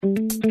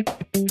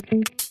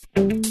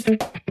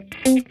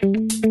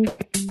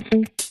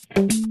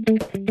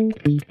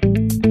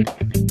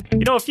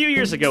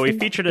years ago, we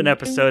featured an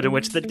episode in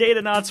which the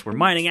Datanauts were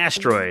mining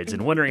asteroids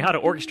and wondering how to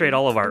orchestrate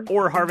all of our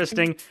ore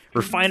harvesting,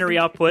 refinery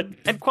output,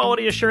 and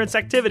quality assurance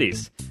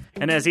activities.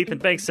 And as Ethan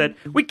Banks said,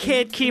 we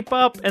can't keep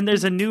up, and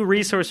there's a new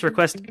resource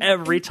request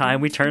every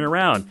time we turn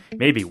around.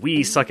 Maybe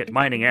we suck at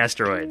mining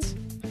asteroids.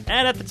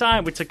 And at the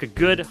time, we took a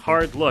good,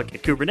 hard look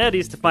at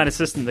Kubernetes to find a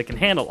system that can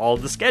handle all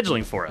of the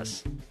scheduling for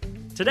us.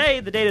 Today,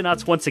 the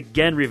Datanauts once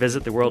again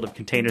revisit the world of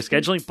container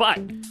scheduling, but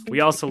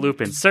we also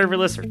loop in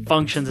serverless or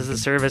functions as a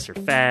service or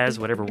FAS,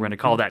 whatever we're going to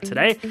call that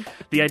today.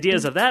 The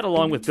ideas of that,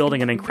 along with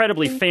building an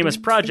incredibly famous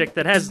project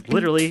that has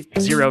literally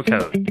zero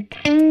code.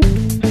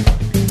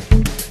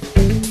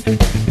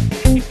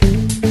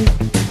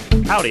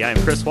 Howdy,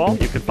 I'm Chris Wall.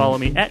 You can follow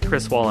me at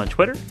Chris Wall on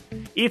Twitter.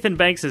 Ethan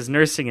Banks is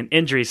nursing an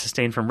injury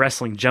sustained from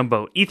wrestling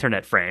jumbo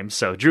Ethernet frames,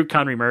 so Drew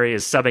Conry Murray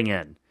is subbing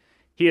in.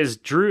 He is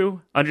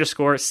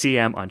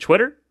Drew_CM on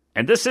Twitter.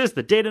 And this is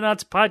the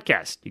Datanauts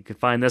podcast. You can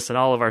find this and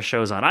all of our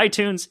shows on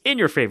iTunes, in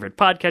your favorite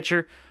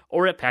podcatcher,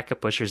 or at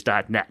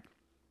packuppushers.net.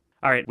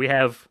 All right, we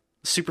have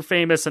super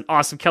famous and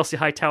awesome Kelsey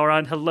Hightower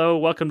on. Hello,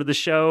 welcome to the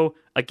show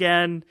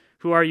again.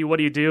 Who are you? What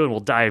do you do? And we'll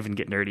dive and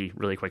get nerdy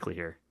really quickly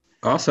here.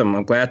 Awesome.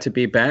 I'm glad to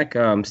be back.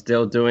 I'm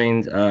still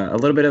doing a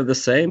little bit of the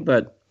same,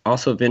 but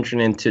also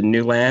venturing into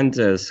new lands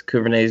as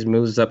Kubernetes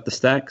moves up the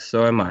stack.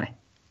 So am I.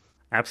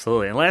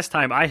 Absolutely. And last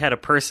time I had a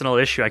personal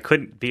issue I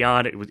couldn't be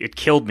on. It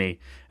killed me.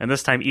 And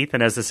this time Ethan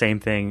has the same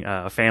thing,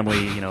 a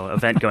family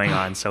event going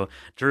on. So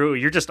Drew,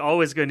 you're just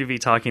always going to be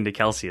talking to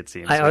Kelsey, it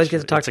seems. I always get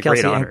to talk to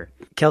Kelsey. And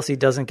Kelsey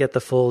doesn't get the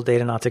full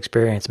Datanauts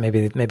experience.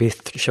 Maybe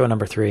show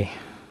number 3.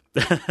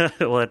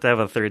 We'll have to have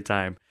a third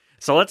time.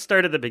 So let's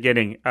start at the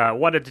beginning.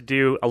 Wanted to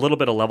do a little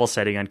bit of level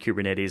setting on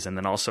Kubernetes and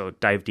then also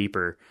dive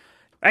deeper.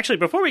 Actually,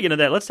 before we get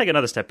into that, let's take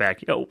another step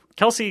back.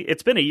 Kelsey,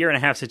 it's been a year and a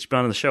half since you've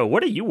been on the show.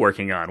 What are you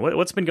working on?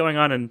 What's been going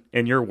on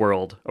in your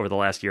world over the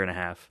last year and a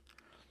half?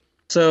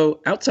 So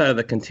outside of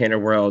the container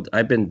world,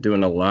 I've been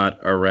doing a lot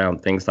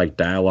around things like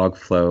dialogue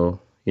flow,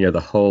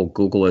 the whole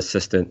Google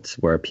Assistant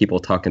where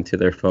people talk into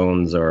their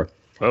phones or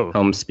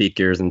home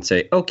speakers and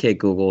say, okay,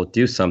 Google,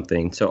 do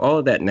something. So all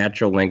of that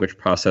natural language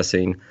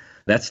processing,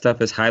 that stuff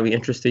is highly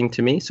interesting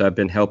to me. So I've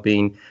been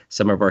helping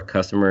some of our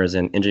customers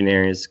and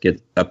engineers get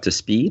up to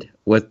speed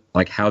with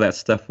like how that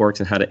stuff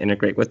works and how to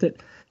integrate with it.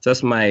 So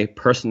that's my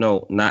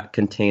personal, not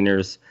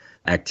containers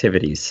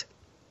activities.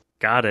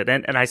 Got it.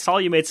 And I saw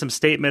you made some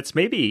statements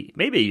maybe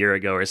a year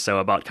ago or so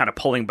about kind of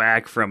pulling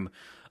back from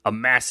a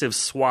massive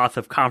swath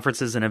of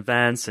conferences and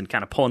events and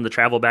kind of pulling the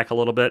travel back a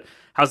little bit.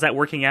 How's that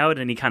working out?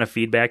 Any kind of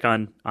feedback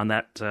on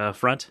that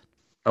front?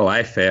 Oh,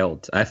 I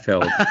failed. I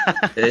failed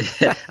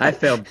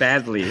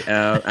badly.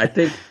 I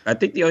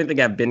think the only thing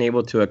I've been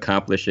able to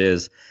accomplish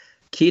is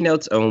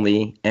keynotes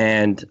only,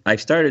 and I've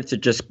started to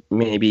just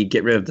maybe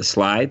get rid of the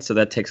slides, so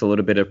that takes a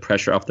little bit of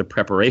pressure off the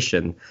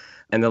preparation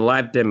and the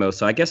live demo.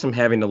 So I guess I'm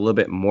having a little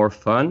bit more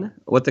fun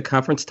with the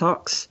conference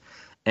talks,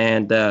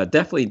 and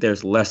definitely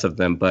there's less of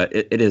them, but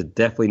it is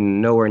definitely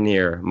nowhere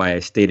near my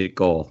stated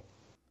goal.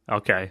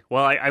 Okay.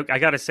 Well, I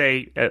got to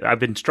say, I've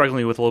been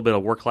struggling with a little bit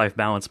of work-life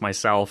balance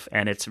myself,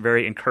 and it's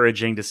very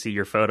encouraging to see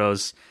your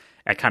photos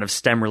at kind of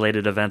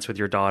STEM-related events with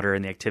your daughter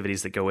and the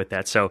activities that go with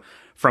that. So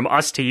from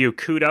us to you,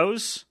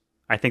 kudos.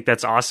 I think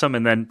that's awesome.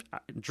 And then,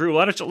 Drew,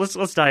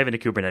 let's dive into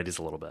Kubernetes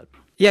a little bit.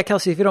 Yeah,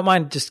 Kelsey, if you don't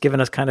mind just giving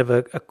us kind of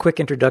a quick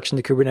introduction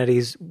to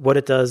Kubernetes, what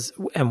it does,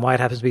 and why it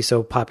happens to be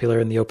so popular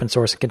in the open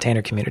source and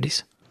container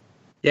communities.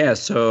 Yeah,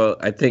 so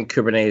I think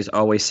Kubernetes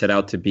always set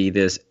out to be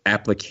this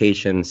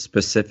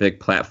application-specific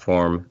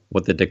platform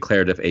with a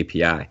declarative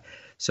API.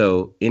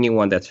 So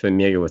anyone that's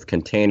familiar with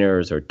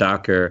containers or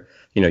Docker,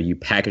 you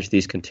package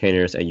these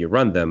containers and you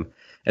run them.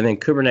 And then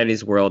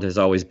Kubernetes world has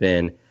always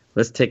been,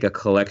 let's take a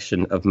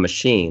collection of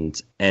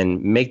machines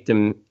and make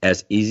them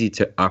as easy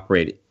to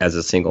operate as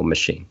a single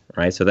machine,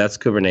 right? So that's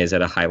Kubernetes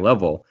at a high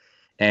level.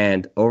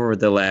 And over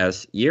the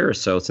last year or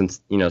so,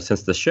 since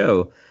the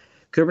show,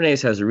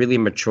 Kubernetes has really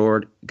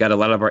matured, got a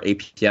lot of our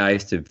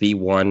APIs to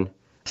V1,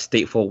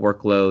 stateful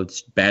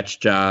workloads,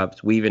 batch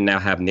jobs. We even now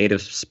have native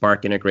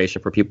Spark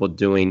integration for people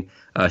doing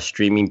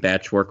streaming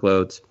batch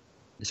workloads.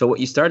 So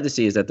what you started to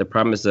see is that the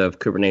promise of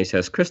Kubernetes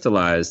has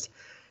crystallized,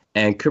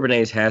 and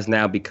Kubernetes has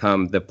now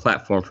become the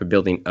platform for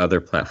building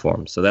other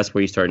platforms. So that's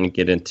where you're starting to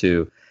get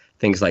into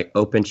things like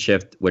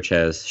OpenShift, which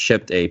has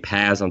shipped a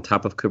PaaS on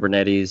top of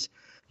Kubernetes.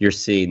 You're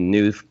seeing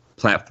new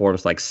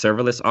platforms like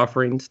serverless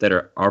offerings that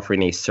are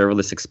offering a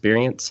serverless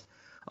experience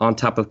on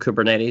top of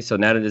Kubernetes. So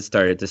now that it's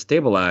started to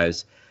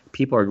stabilize,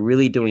 people are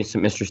really doing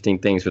some interesting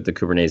things with the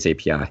Kubernetes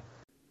API.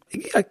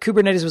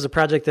 Kubernetes was a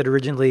project that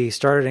originally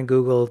started in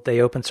Google.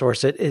 They open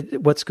sourced it.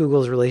 What's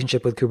Google's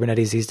relationship with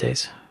Kubernetes these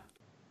days?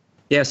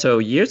 Yeah, so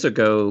years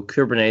ago,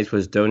 Kubernetes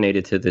was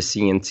donated to the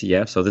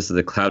CNCF. So this is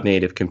the Cloud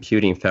Native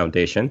Computing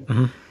Foundation.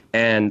 Mm-hmm.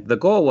 And the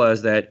goal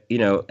was that,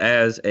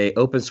 as a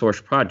open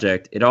source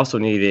project, it also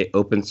needed an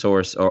open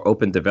source or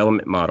open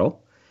development model.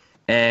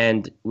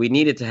 And we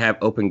needed to have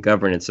open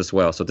governance as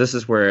well. So this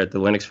is where the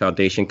Linux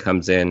Foundation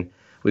comes in.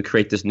 We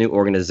create this new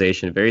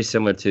organization, very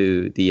similar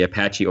to the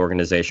Apache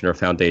organization or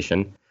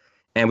foundation.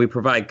 And we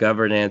provide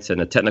governance and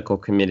a technical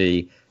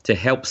community to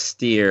help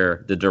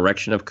steer the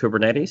direction of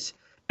Kubernetes.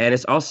 And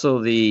it's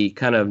also the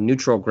kind of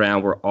neutral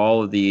ground where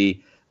all of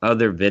the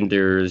other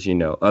vendors,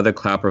 other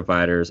cloud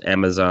providers,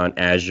 Amazon,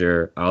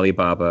 Azure,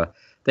 Alibaba,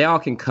 they all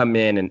can come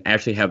in and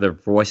actually have their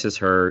voices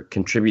heard,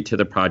 contribute to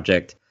the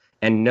project,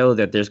 and know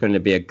that there's going to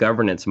be a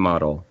governance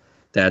model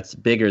that's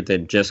bigger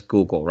than just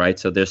Google, right?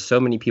 So there's so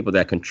many people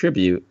that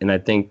contribute, and I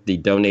think the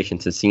donation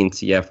to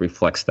CNCF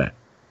reflects that.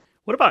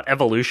 What about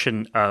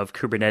evolution of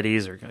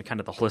Kubernetes or kind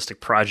of the holistic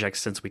project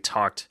since we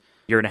talked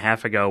a year and a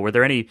half ago? Were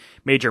there any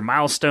major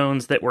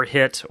milestones that were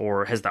hit,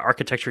 or has the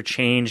architecture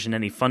changed in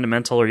any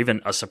fundamental or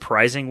even a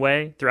surprising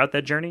way throughout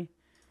that journey?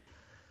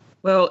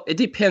 Well, it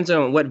depends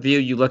on what view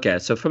you look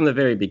at. So from the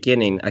very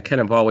beginning, I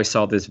kind of always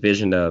saw this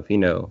vision of,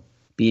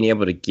 being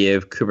able to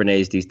give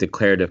Kubernetes these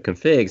declarative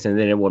configs, and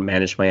then it will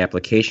manage my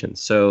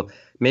applications. So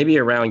maybe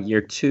around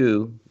year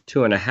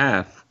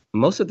 2.5,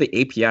 most of the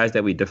APIs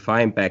that we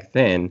defined back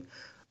then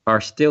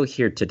are still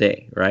here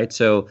today, right?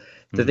 So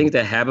the things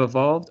that have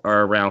evolved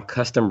are around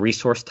custom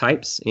resource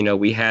types.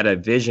 We had a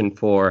vision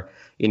for,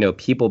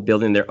 people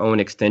building their own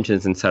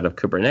extensions inside of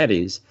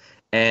Kubernetes.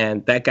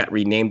 And that got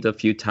renamed a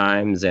few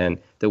times, and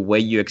the way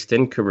you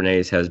extend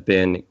Kubernetes has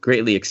been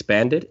greatly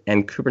expanded,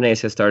 and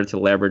Kubernetes has started to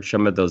leverage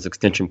some of those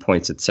extension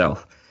points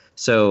itself.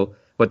 So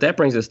what that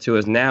brings us to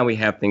is now we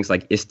have things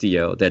like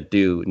Istio that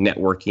do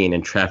networking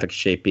and traffic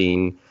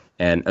shaping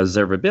and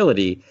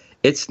observability.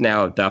 It's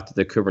now adopted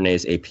the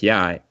Kubernetes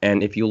API.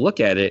 And if you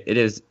look at it,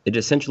 it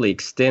essentially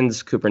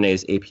extends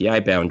Kubernetes API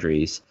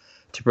boundaries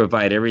to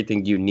provide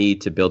everything you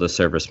need to build a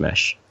service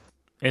mesh.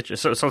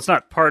 So it's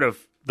not part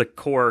of the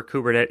core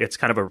Kubernetes, it's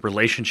kind of a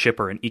relationship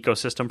or an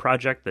ecosystem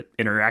project that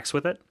interacts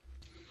with it?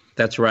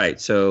 That's right.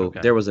 So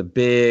There was a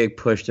big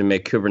push to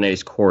make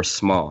Kubernetes core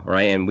small,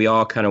 right? And we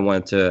all kind of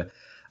wanted to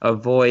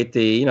avoid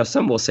the,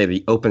 some will say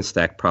the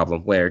OpenStack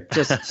problem where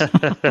just,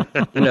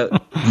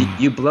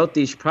 you bloat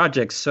these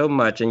projects so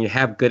much and you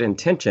have good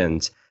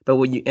intentions, but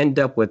what you end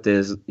up with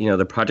is,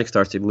 the project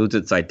starts to lose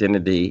its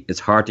identity. It's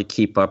hard to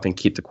keep up and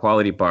keep the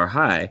quality bar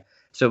high.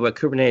 So what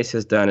Kubernetes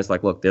has done is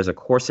like, look, there's a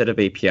core set of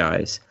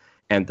APIs.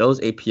 And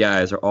those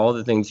APIs are all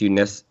the things you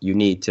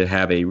need to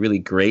have a really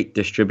great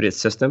distributed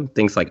system,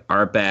 things like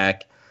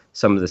RBAC,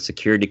 some of the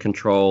security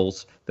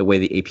controls, the way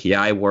the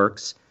API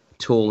works,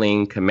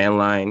 tooling, command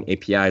line,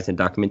 APIs, and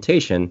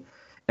documentation.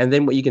 And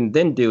then what you can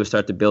then do is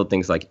start to build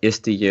things like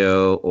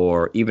Istio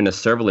or even a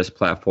serverless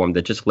platform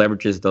that just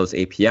leverages those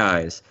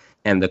APIs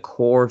and the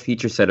core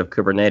feature set of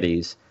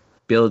Kubernetes,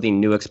 building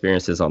new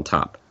experiences on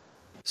top.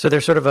 So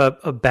there's sort of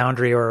a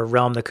boundary or a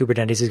realm that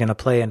Kubernetes is going to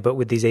play in, but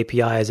with these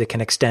APIs, it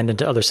can extend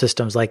into other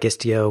systems like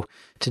Istio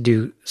to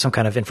do some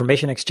kind of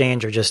information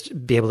exchange or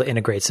just be able to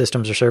integrate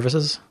systems or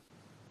services?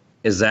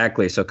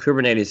 Exactly. So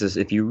Kubernetes is,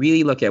 if you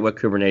really look at what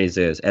Kubernetes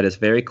is, at its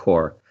very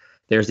core,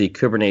 there's the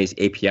Kubernetes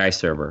API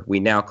server. We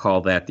now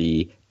call that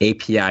the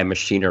API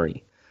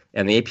machinery.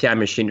 And the API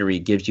machinery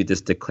gives you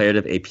this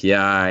declarative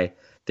API.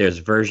 There's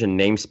version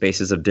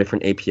namespaces of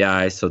different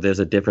APIs. So there's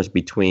a difference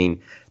between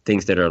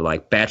things that are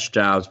like batch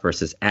jobs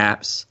versus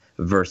apps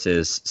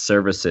versus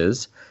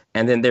services.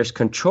 And then there's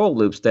control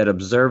loops that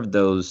observe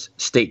those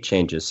state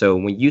changes. So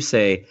when you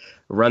say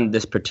run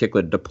this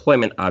particular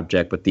deployment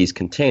object with these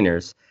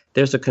containers,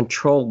 there's a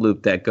control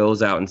loop that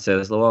goes out and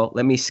says, well,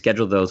 let me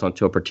schedule those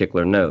onto a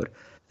particular node.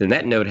 Then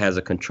that node has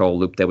a control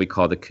loop that we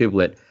call the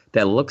kubelet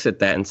that looks at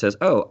that and says,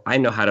 oh, I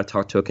know how to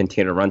talk to a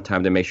container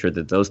runtime to make sure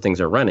that those things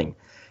are running.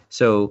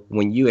 So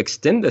when you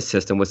extend the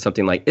system with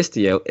something like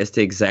Istio, it's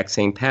the exact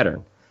same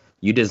pattern.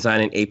 You design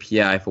an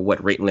API for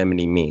what rate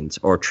limiting means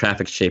or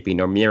traffic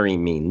shaping or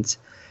mirroring means.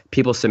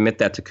 People submit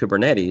that to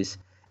Kubernetes,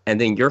 and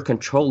then your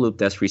control loop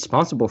that's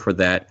responsible for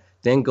that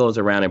then goes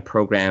around and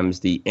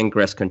programs the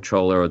ingress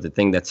controller or the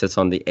thing that sits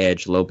on the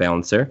edge load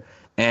balancer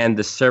and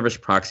the service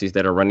proxies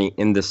that are running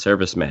in the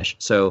service mesh.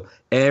 So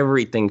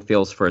everything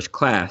feels first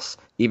class,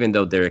 even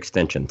though they're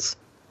extensions.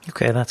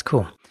 Okay, that's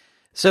cool.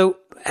 So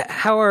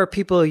how are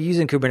people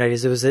using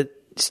Kubernetes? Was it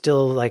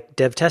still like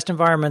dev test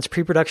environments,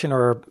 pre-production,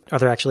 or are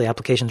there actually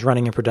applications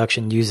running in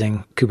production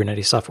using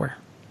Kubernetes software?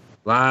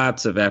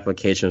 Lots of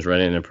applications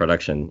running in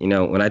production.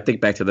 When I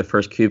think back to the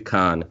first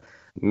KubeCon,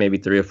 maybe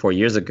 3 or 4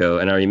 years ago,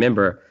 and I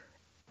remember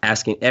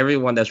asking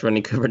everyone that's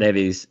running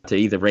Kubernetes to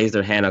either raise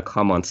their hand or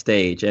come on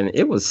stage, and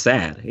it was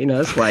sad.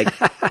 It's like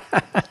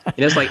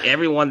it's like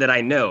everyone that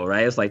I know,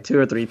 right? It's like 2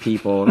 or 3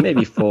 people,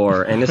 maybe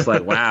 4, and it's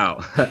like,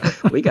 wow,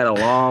 we got a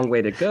long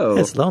way to go.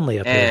 It's lonely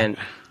up here.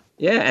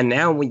 Yeah, and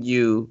now when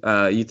you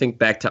think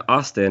back to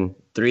Austin,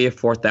 3,000 or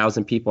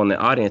 4,000 people in the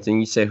audience, and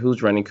you say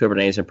who's running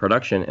Kubernetes in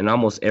production, and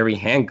almost every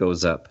hand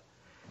goes up.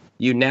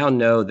 You now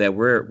know that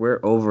we're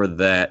over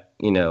that.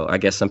 I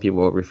guess some people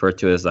will refer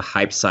to it as the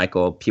hype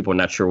cycle. People are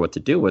not sure what to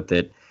do with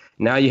it.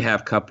 Now you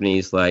have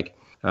companies like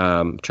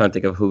trying to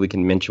think of who we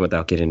can mention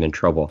without getting in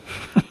trouble.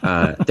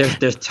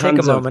 There's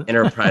tons of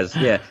enterprises.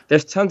 Yeah,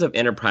 there's tons of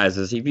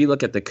enterprises. If you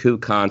look at the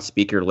KubeCon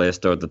speaker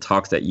list or the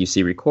talks that you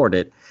see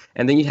recorded,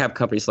 and then you have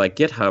companies like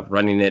GitHub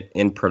running it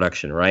in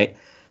production, right?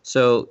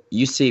 So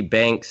you see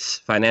banks,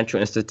 financial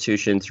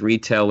institutions,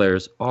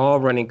 retailers all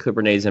running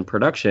Kubernetes in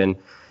production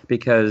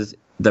because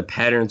the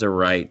patterns are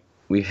right.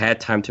 We've had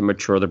time to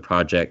mature the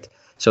project.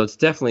 So it's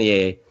definitely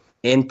a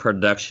in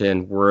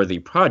production worthy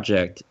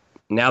project.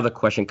 Now the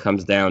question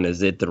comes down,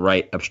 is it the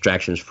right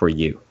abstractions for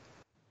you?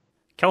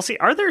 Kelsey,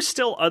 are there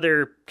still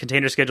other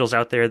container schedules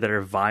out there that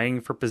are vying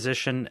for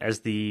position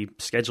as the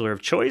scheduler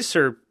of choice,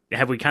 or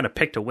have we kind of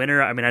picked a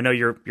winner? I mean, I know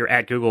you're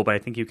at Google, but I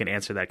think you can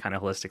answer that kind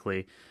of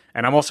holistically.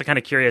 And I'm also kind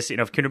of curious,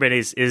 if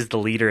Kubernetes is the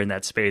leader in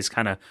that space,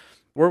 kind of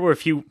what were a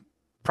few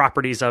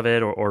properties of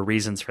it or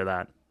reasons for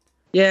that?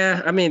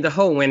 Yeah, I mean, the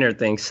whole winner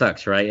thing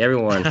sucks, right?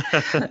 Everyone,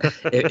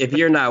 if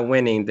you're not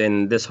winning,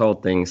 then this whole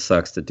thing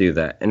sucks to do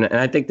that. And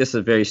I think this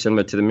is very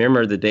similar to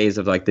remember the days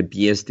of like the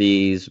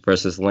BSDs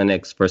versus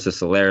Linux versus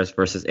Solaris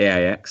versus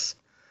AIX.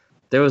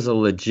 There was a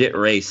legit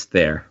race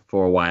there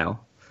for a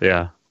while.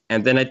 Yeah.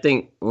 And then I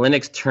think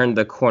Linux turned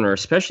the corner,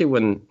 especially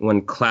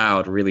when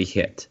cloud really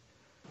hit.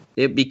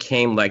 It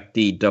became like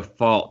the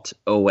default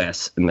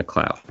OS in the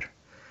cloud.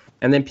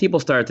 And then people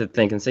started to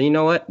think and say, you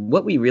know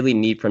what we really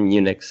need from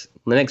Unix,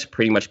 Linux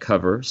pretty much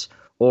covers,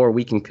 or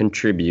we can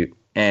contribute.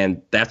 And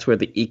that's where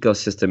the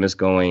ecosystem is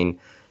going.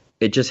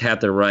 It just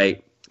had the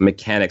right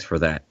mechanics for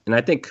that. And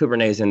I think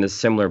Kubernetes is in a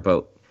similar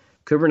boat.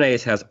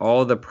 Kubernetes has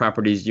all the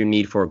properties you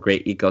need for a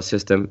great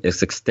ecosystem.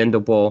 It's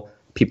extendable.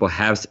 People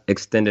have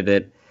extended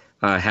it.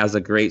 Has a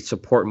great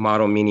support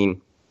model,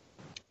 meaning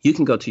you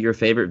can go to your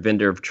favorite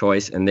vendor of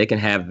choice and they can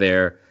have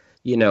their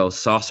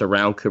sauce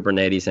around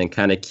Kubernetes and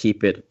kind of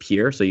keep it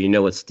pure so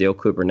it's still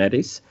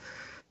Kubernetes.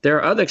 There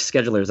are other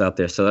schedulers out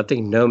there. So I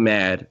think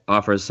Nomad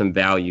offers some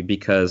value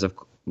because of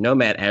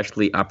Nomad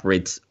actually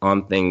operates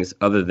on things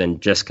other than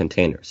just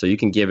containers. So you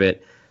can give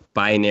it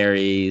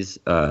binaries,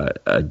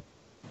 a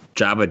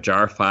Java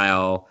jar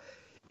file,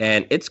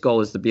 and its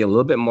goal is to be a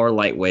little bit more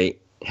lightweight,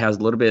 has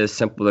a little bit of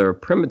simpler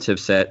primitive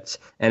sets,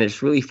 and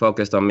it's really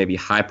focused on maybe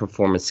high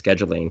performance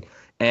scheduling.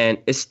 And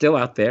it's still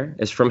out there.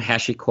 It's from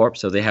HashiCorp,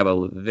 so they have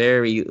a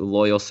very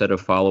loyal set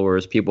of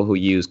followers, people who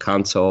use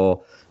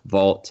Console,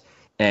 Vault,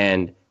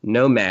 and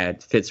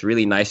Nomad fits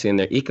really nicely in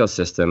their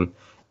ecosystem.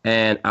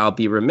 And I'll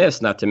be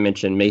remiss not to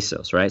mention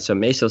Mesos, right? So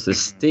Mesos is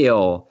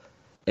still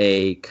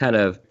a kind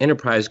of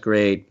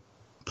enterprise-grade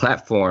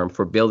platform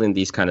for building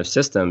these kind of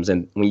systems.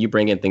 And when you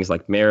bring in things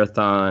like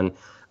Marathon,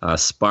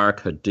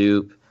 Spark,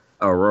 Hadoop,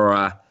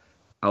 Aurora,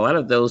 a lot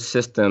of those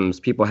systems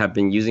people have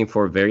been using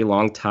for a very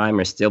long time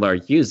or still are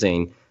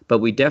using, but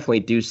we definitely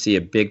do see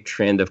a big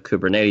trend of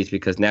Kubernetes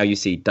because now you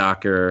see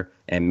Docker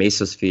and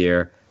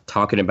Mesosphere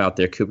talking about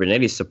their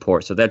Kubernetes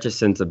support. So that just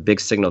sends a big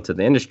signal to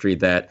the industry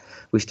that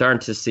we're starting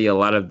to see a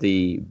lot of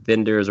the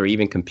vendors or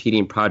even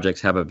competing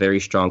projects have a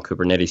very strong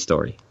Kubernetes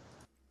story.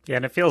 Yeah,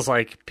 and it feels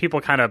like people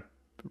kind of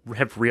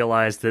have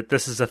realized that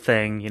this is a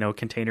thing,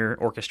 container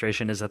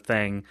orchestration is a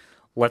thing.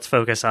 Let's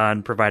focus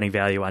on providing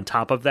value on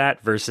top of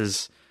that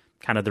versus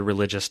kind of the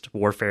religious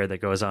warfare that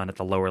goes on at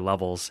the lower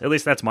levels. At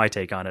least that's my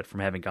take on it from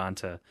having gone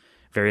to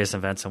various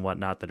events and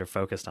whatnot that are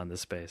focused on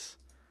this space.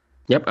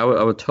 Yep, I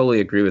would totally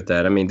agree with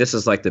that. I mean, this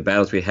is like the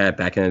battles we had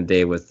back in the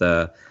day with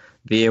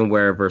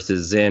VMware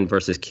versus Xen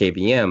versus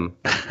KVM.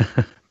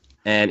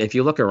 And if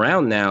you look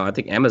around now, I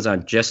think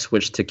Amazon just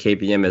switched to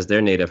KVM as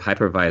their native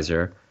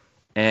hypervisor,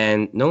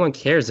 and no one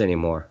cares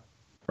anymore,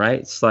 right?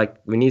 It's like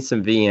we need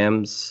some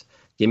VMs.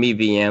 Give me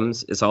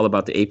VMs. It's all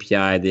about the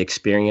API, the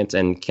experience,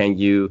 and can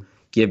you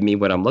give me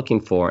what I'm looking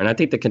for? And I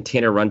think the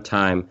container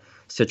runtime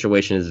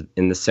situation is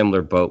in the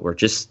similar boat where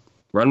just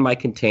run my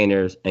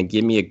containers and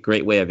give me a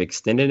great way of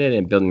extending it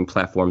and building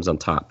platforms on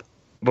top.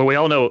 But we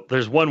all know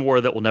there's one war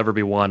that will never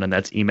be won, and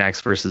that's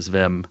Emacs versus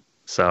Vim.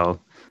 So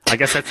I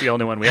guess that's the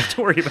only one we have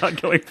to worry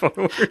about going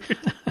forward.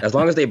 As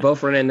long as they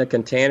both run in the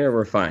container,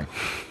 we're fine.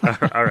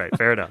 All right,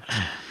 fair enough.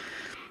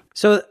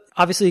 So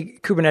obviously,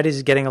 Kubernetes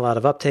is getting a lot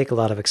of uptake, a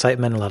lot of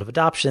excitement, a lot of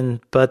adoption.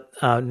 But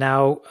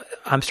now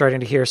I'm starting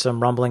to hear some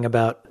rumbling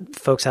about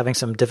folks having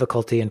some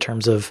difficulty in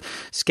terms of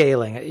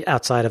scaling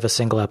outside of a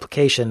single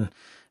application.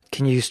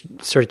 Can you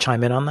sort of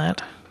chime in on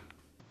that?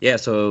 Yeah,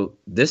 so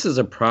this is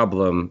a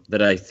problem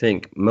that I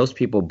think most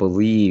people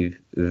believe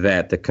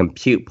that the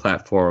compute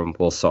platform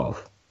will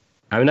solve.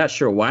 I'm not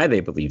sure why they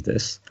believe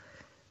this,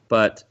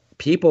 but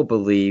people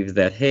believe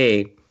that,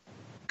 hey,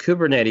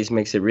 Kubernetes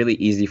makes it really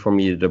easy for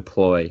me to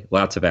deploy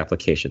lots of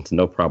applications,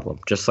 no problem.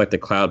 Just like the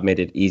cloud made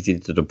it easy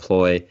to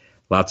deploy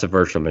lots of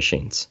virtual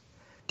machines.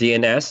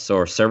 DNS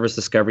or service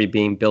discovery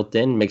being built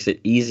in makes it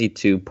easy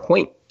to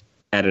point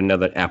at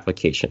another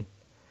application.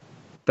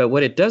 But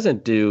what it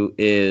doesn't do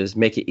is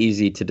make it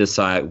easy to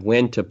decide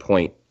when to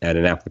point at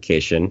an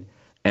application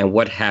and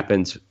what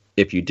happens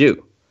if you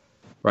do,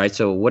 right?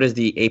 So what is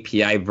the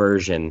API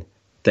version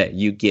that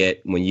you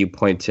get when you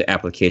point to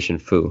application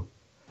foo?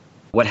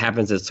 What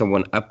happens if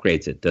someone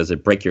upgrades it? Does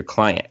it break your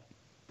client?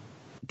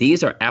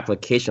 These are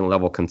application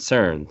level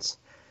concerns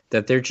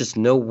that there's just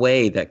no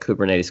way that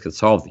Kubernetes could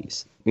solve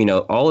these.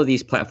 All of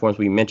these platforms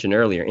we mentioned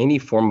earlier, any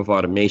form of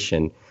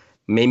automation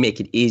may make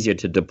it easier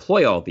to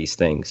deploy all these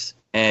things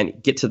and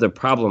get to the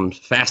problems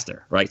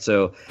faster, right?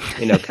 So,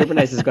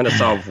 Kubernetes is going to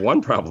solve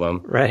one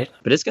problem, right?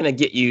 But it's going to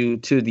get you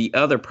to the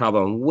other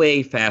problem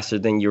way faster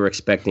than you were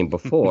expecting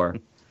before.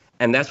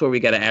 And that's where we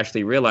got to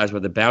actually realize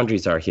where the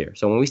boundaries are here.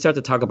 So when we start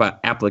to talk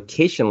about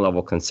application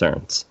level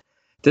concerns,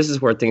 this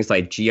is where things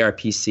like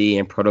gRPC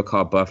and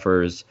protocol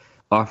buffers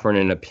offer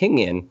an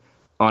opinion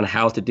on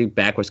how to do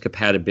backwards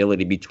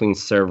compatibility between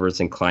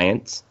servers and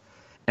clients.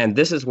 And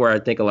this is where I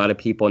think a lot of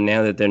people,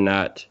 now that they're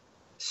not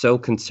so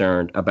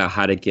concerned about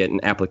how to get an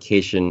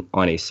application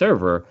on a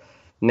server,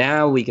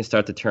 now we can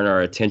start to turn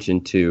our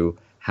attention to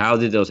how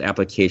do those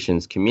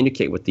applications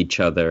communicate with each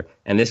other.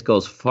 And this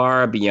goes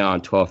far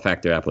beyond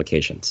 12-factor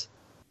applications.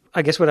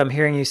 I guess what I'm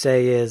hearing you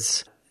say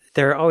is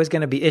there are always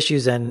going to be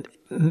issues, and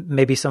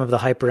maybe some of the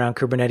hype around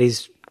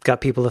Kubernetes got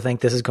people to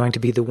think this is going to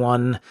be the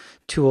one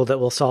tool that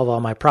will solve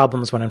all my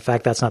problems, when in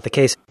fact that's not the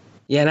case.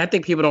 Yeah, and I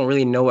think people don't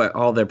really know what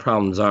all their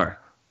problems are.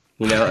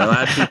 A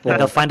lot of people...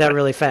 They'll find out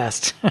really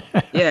fast.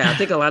 Yeah, I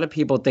think a lot of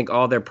people think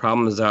all their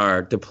problems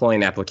are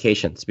deploying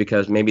applications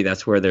because maybe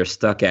that's where they're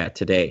stuck at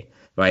today,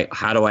 right?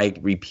 How do I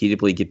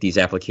repeatedly get these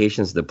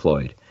applications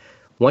deployed?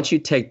 Once you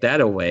take that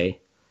away,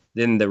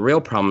 then the real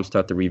problems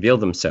start to reveal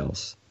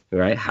themselves,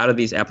 right? How do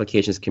these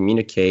applications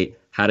communicate?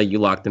 How do you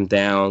lock them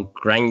down?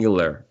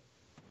 Granular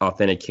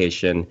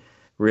authentication,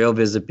 real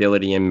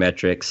visibility and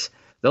metrics.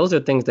 Those are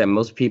things that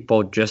most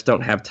people just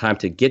don't have time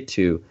to get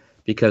to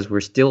because we're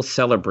still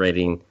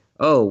celebrating,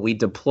 oh, we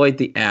deployed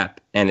the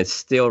app and it's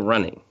still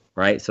running,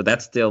 right? So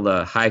that's still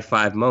the high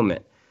five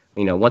moment.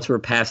 Once we're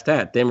past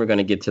that, then we're going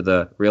to get to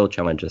the real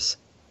challenges.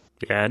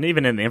 Yeah, and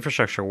even in the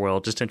infrastructure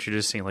world, just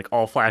introducing like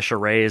all-flash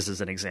arrays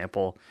as an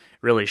example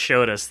really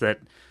showed us that,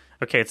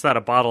 okay, it's not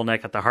a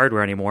bottleneck at the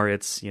hardware anymore.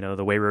 It's,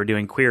 the way we're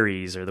doing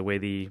queries or the way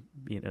the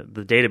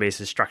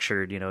database is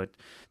structured.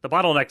 The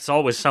bottleneck's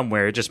always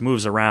somewhere. It just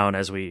moves around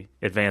as we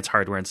advance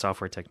hardware and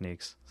software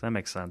techniques. So that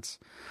makes sense.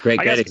 Great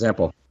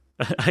example.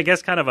 I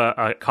guess kind of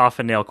a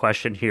coffin nail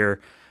question here.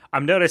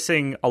 I'm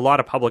noticing a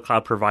lot of public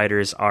cloud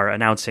providers are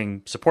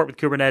announcing support with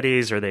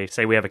Kubernetes, or they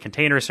say we have a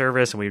container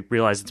service and we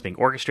realize it's being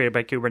orchestrated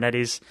by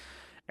Kubernetes.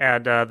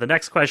 And the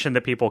next question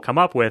that people come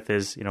up with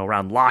is,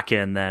 around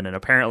lock-in then. And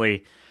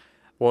apparently,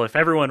 well, if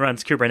everyone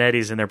runs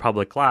Kubernetes in their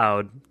public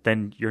cloud,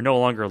 then you're no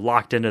longer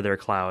locked into their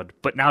cloud.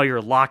 But now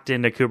you're locked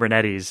into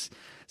Kubernetes.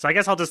 So I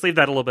guess I'll just leave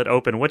that a little bit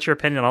open. What's your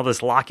opinion on all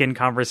this lock-in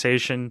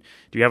conversation?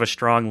 Do you have a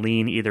strong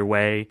lean either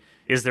way?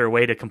 Is there a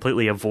way to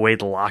completely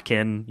avoid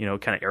lock-in,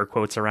 kind of air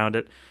quotes around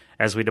it,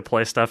 as we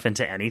deploy stuff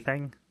into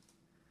anything?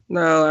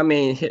 No, I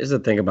mean, here's the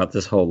thing about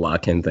this whole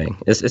lock-in thing.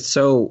 It's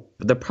so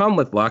the problem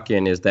with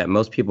lock-in is that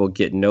most people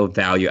get no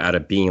value out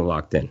of being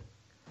locked in,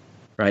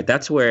 right?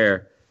 That's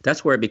where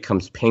it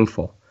becomes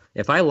painful.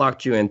 If I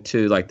locked you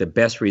into like the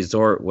best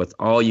resort with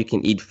all you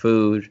can eat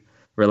food,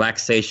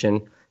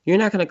 relaxation, you're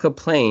not going to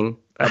complain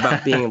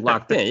about being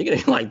locked in. You're going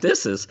to be like,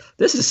 this is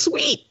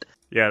sweet.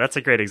 Yeah, that's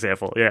a great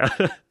example. Yeah.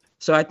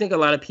 So I think a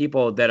lot of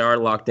people that are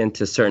locked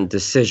into certain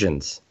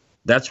decisions,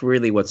 that's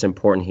really what's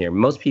important here.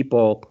 Most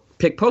people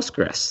pick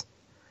Postgres.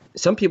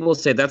 Some people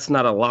say that's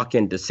not a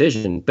lock-in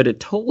decision, but it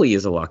totally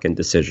is a lock-in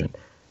decision.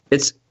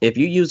 It's if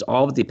you use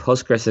all of the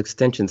Postgres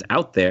extensions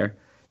out there,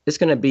 it's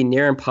going to be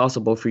near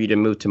impossible for you to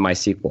move to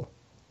MySQL,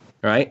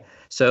 right?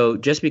 So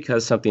just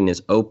because something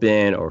is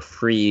open or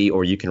free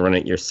or you can run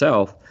it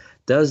yourself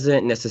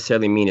doesn't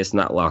necessarily mean it's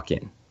not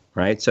lock-in,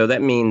 right? So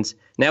that means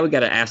now we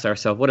got to ask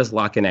ourselves, what does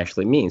lock-in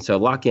actually mean? So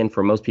lock-in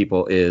for most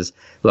people is,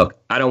 look,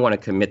 I don't want to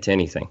commit to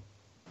anything.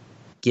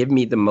 Give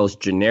me the most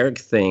generic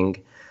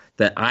thing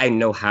that I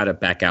know how to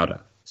back out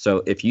of.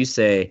 So if you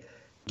say,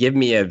 give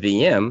me a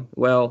VM,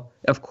 well,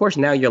 of course,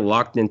 now you're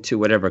locked into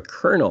whatever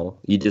kernel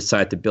you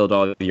decide to build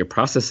all of your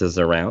processes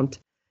around.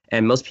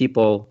 And most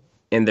people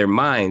in their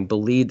mind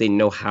believe they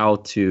know how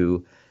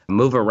to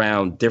move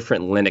around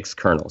different Linux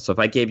kernels. So if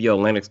I gave you a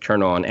Linux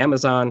kernel on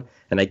Amazon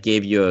and I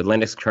gave you a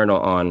Linux kernel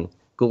on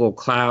Google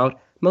Cloud,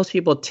 most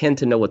people tend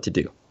to know what to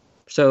do.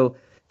 So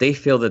they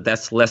feel that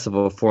that's less of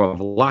a form of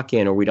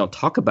lock-in, or we don't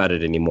talk about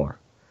it anymore.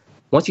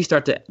 Once you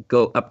start to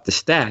go up the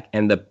stack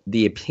and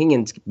the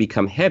opinions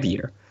become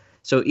heavier.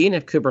 So even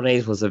if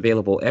Kubernetes was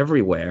available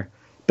everywhere,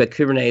 but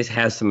Kubernetes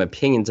has some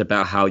opinions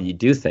about how you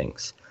do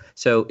things.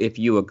 So if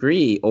you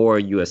agree or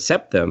you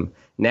accept them,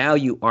 now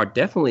you are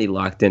definitely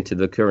locked into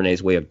the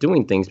Kubernetes way of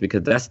doing things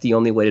because that's the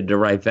only way to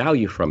derive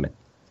value from it.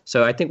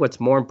 So I think what's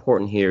more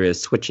important here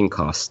is switching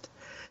cost.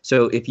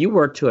 So if you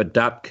were to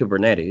adopt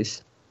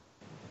Kubernetes,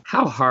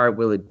 how hard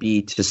will it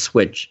be to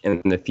switch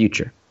in the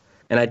future?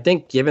 And I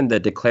think given the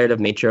declarative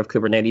nature of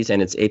Kubernetes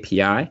and its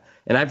API,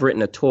 and I've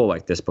written a tool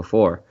like this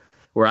before,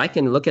 where I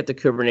can look at the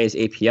Kubernetes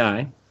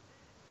API,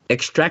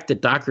 extract a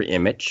Docker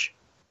image,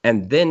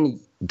 and then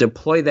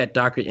deploy that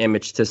Docker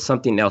image to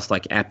something else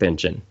like App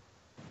Engine.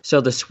 So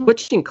the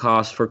switching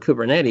costs for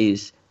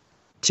Kubernetes,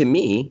 to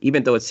me,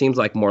 even though it seems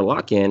like more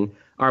lock-in,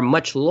 are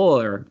much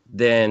lower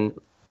than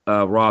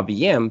raw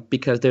VM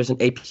because there's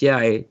an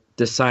API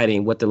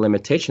deciding what the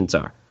limitations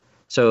are.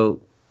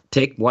 So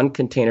take one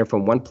container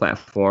from one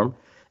platform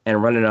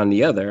and run it on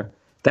the other.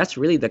 That's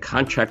really the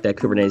contract that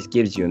Kubernetes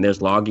gives you. And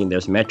there's logging,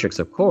 there's metrics,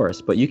 of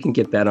course, but you can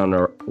get that on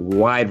a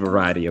wide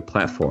variety of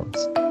platforms.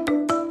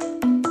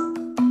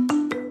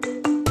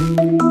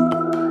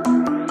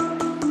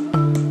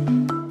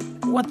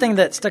 One thing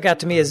that stuck out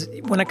to me is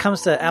when it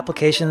comes to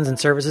applications and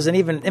services and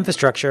even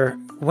infrastructure,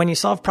 when you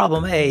solve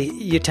problem A,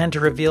 you tend to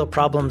reveal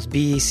problems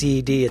B,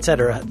 C, D,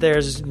 etc.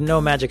 There's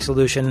no magic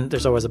solution.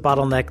 There's always a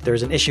bottleneck.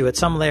 There's an issue at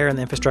some layer in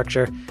the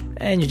infrastructure,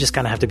 and you just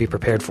kind of have to be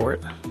prepared for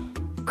it.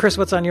 Chris,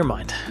 what's on your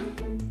mind?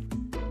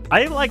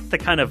 I like the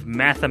kind of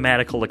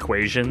mathematical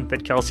equation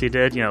that Kelsey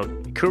did.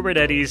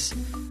 Kubernetes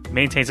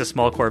maintains a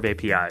small core of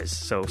APIs.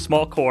 So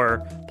small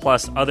core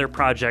plus other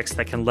projects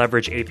that can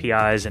leverage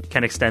APIs and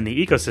can extend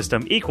the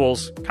ecosystem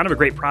equals kind of a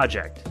great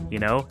project.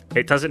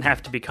 It doesn't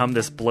have to become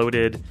this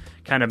bloated,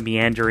 kind of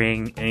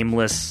meandering,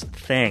 aimless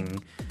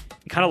thing.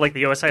 Kind of like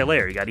the OSI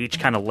layer. You got each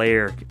kind of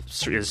layer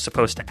is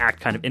supposed to act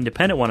kind of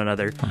independent of one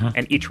another,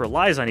 and each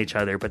relies on each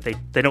other, but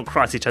they don't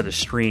cross each other's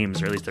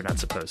streams, or at least they're not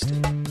supposed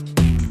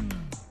to.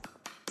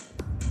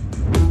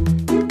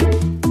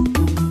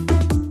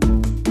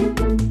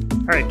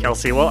 All right,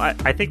 Kelsey. Well,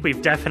 I think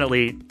we've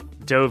definitely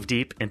dove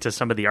deep into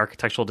some of the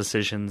architectural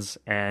decisions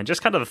and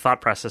just kind of the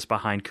thought process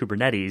behind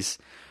Kubernetes.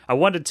 I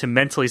wanted to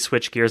mentally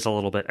switch gears a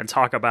little bit and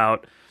talk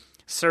about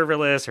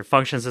serverless or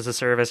functions as a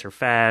service or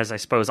FAS. I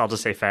suppose I'll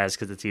just say FAS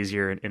because it's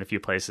easier in a few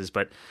places.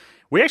 But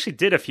we actually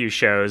did a few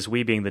shows,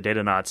 we being the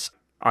Datanauts,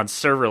 on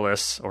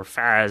serverless or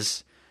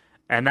FAS.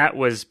 And that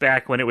was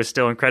back when it was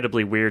still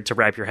incredibly weird to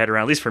wrap your head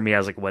around. At least for me, I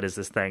was like, what is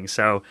this thing?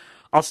 So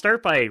I'll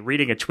start by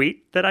reading a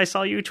tweet that I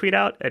saw you tweet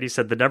out. And he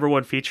said, the number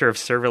one feature of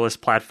serverless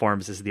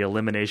platforms is the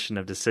elimination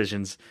of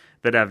decisions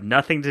that have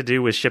nothing to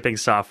do with shipping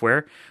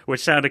software,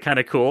 which sounded kind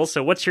of cool.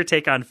 So what's your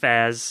take on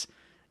FAS?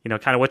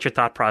 Kind of what's your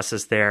thought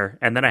process there?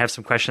 And then I have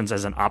some questions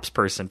as an ops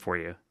person for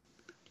you.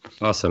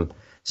 Awesome.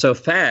 So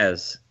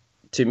FAS,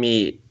 to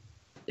me,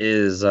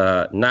 is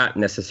not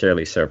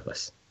necessarily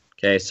serverless.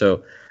 Okay,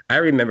 so I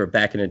remember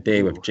back in the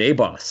day with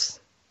JBoss,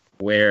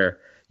 where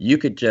you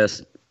could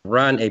just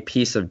run a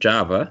piece of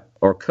Java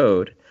or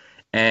code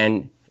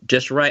and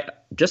just write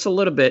just a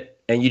little bit,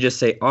 and you just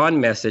say on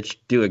message,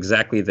 do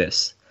exactly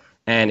this.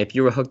 And if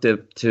you were hooked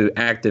up to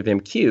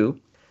ActiveMQ,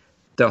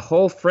 the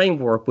whole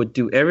framework would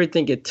do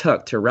everything it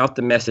took to route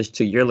the message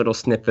to your little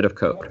snippet of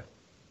code.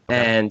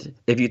 And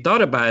if you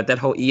thought about it, that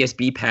whole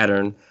ESB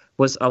pattern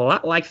was a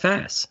lot like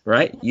FAS,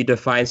 right? You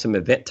define some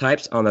event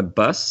types on a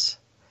bus,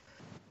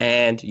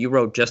 and you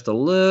wrote just a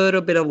little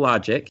bit of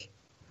logic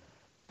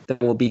that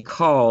will be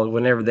called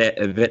whenever that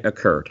event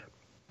occurred.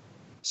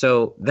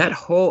 So that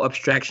whole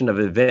abstraction of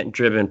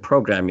event-driven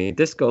programming,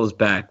 this goes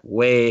back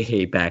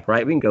way back,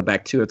 right? We can go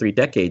back 2 or 3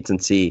 decades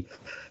and see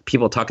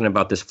people talking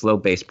about this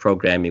flow-based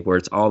programming where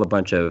it's all a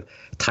bunch of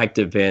typed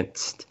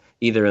events,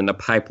 either in the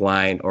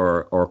pipeline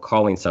or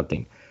calling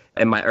something.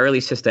 In my early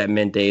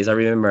sysadmin days, I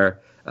remember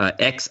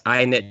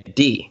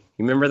XINetD.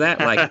 You remember that?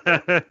 Like,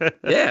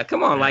 yeah,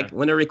 come on. Like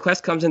when a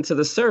request comes into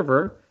the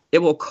server, it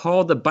will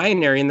call the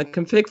binary in the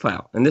config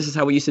file. And this is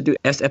how we used to do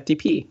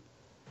SFTP,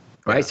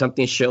 right? Yeah.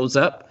 Something shows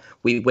up,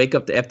 we wake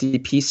up the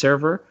FTP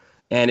server,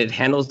 and it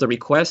handles the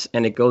request,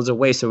 and it goes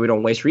away so we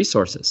don't waste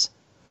resources.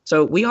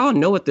 So we all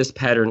know what this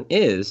pattern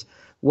is.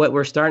 What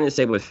we're starting to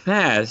say with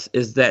FAS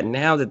is that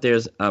now that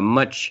there's a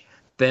much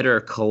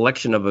better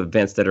collection of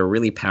events that are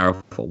really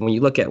powerful. When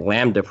you look at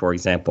Lambda, for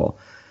example,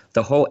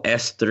 the whole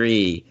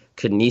S3,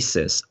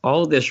 Kinesis,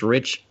 all of this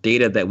rich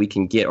data that we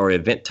can get or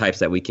event types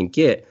that we can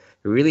get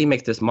really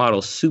makes this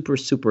model super,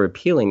 super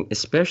appealing,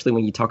 especially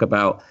when you talk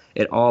about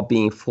it all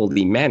being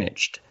fully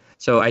managed.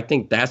 So I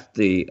think that's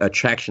the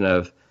attraction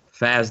of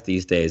FAS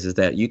these days, is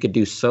that you could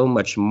do so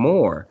much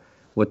more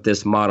with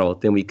this model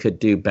than we could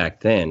do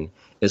back then,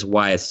 is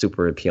why it's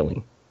super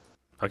appealing.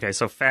 Okay,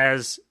 so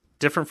FAS,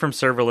 different from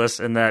serverless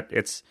in that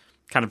it's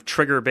kind of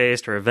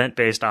trigger-based or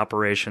event-based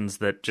operations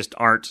that just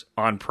aren't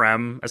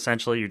on-prem,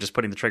 essentially. You're just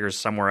putting the triggers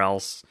somewhere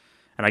else,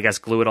 and I guess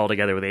glue it all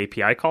together with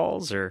API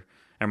calls, or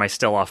am I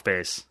still off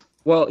base?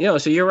 Well,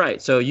 so you're right.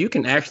 So you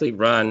can actually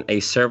run a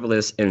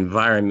serverless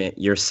environment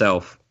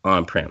yourself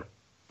on-prem,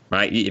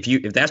 right?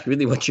 If that's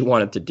really what you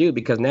wanted to do,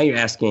 because now you're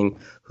asking,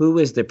 who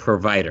is the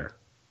provider?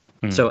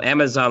 So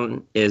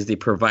Amazon is the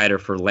provider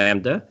for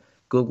Lambda.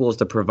 Google is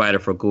the provider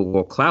for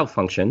Google Cloud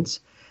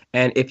Functions.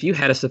 And if you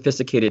had a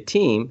sophisticated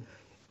team,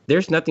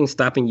 there's nothing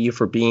stopping you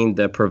from being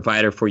the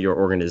provider for your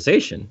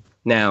organization.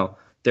 Now,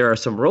 there are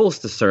some rules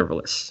to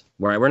serverless,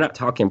 right? We're not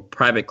talking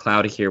private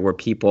cloud here where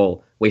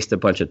people waste a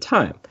bunch of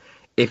time.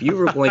 If you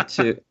were going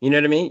to, you know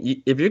what I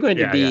mean? If you're going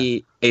to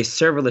be a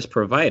serverless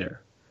provider,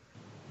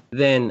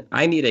 then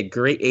I need a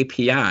great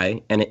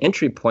API and an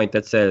entry point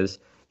that says,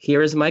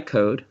 here is my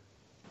code,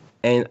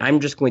 and I'm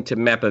just going to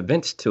map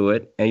events to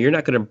it, and you're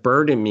not going to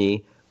burden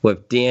me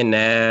with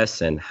DNS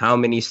and how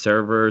many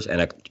servers and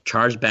a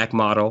chargeback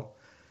model.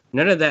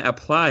 None of that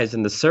applies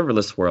in the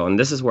serverless world, and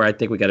this is where I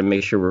think we got to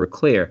make sure we're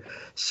clear.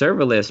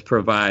 Serverless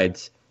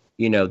provides,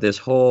 this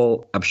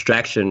whole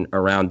abstraction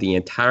around the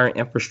entire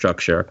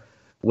infrastructure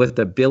with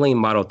the billing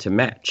model to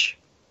match.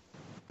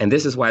 And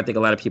this is why I think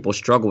a lot of people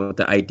struggle with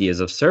the ideas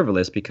of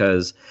serverless,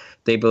 because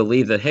they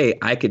believe that, hey,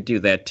 I could do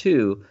that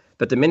too.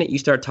 But the minute you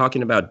start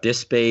talking about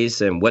disk space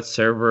and what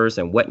servers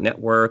and what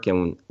network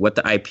and what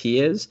the IP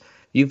is,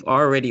 you've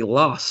already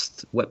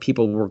lost what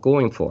people were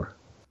going for.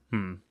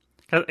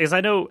 Because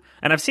I know,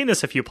 and I've seen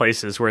this a few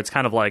places where it's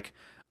kind of like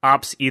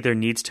ops either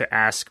needs to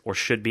ask or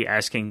should be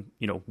asking,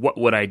 what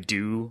would I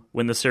do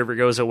when the server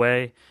goes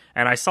away?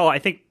 And I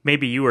think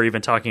maybe you were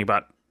even talking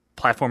about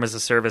platform as a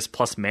service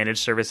plus managed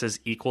services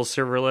equals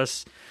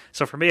serverless.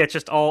 So for me,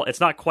 it's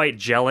not quite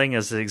gelling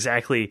as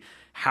exactly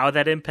how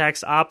that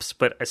impacts ops,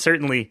 but I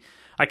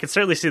can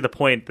certainly see the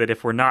point that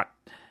if we're not,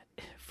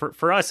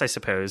 for us, I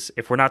suppose,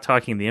 if we're not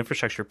talking the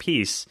infrastructure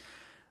piece,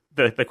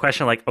 the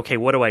question like, okay,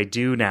 what do I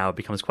do now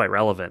becomes quite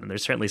relevant. And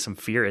there's certainly some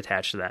fear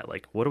attached to that.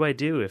 Like, what do I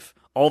do if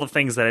all the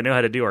things that I know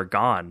how to do are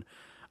gone?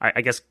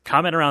 I guess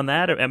comment around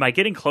that. Am I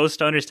getting close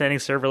to understanding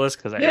serverless?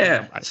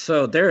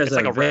 So there is it's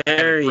like a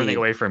rabbit running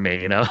away from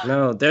me,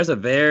 No, there's a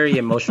very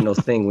emotional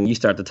thing when you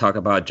start to talk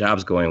about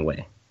jobs going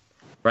away,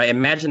 right?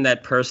 Imagine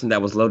that person that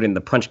was loading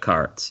the punch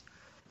cards,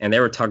 and they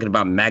were talking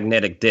about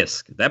magnetic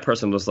disk. That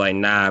person was like,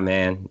 nah,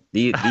 man,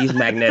 these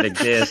magnetic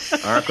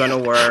disks aren't going to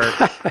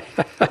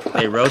work.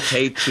 They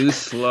rotate too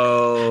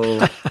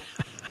slow.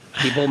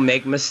 People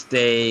make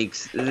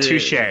mistakes.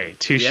 Touche. Yep.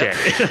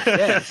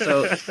 Yeah,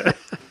 so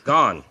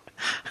gone.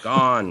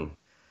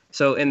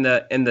 So in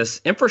this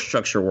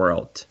infrastructure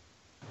world,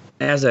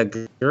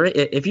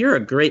 if you're a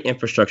great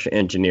infrastructure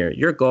engineer,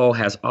 your goal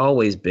has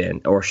always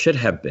been, or should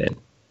have been,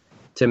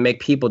 to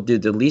make people do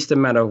the least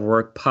amount of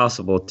work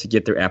possible to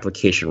get their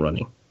application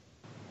running.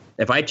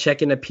 If I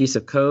check in a piece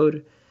of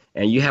code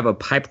and you have a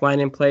pipeline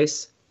in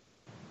place,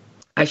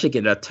 I should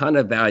get a ton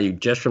of value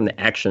just from the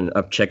action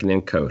of checking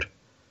in code,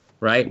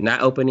 right?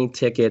 Not opening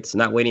tickets,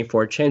 not waiting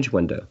for a change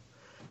window.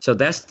 So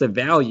that's the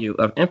value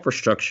of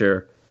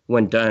infrastructure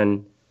when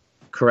done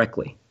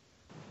correctly.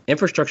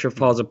 Infrastructure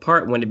falls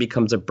apart when it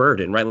becomes a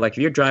burden, right? Like if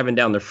you're driving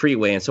down the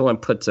freeway and someone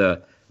puts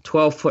a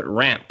 12-foot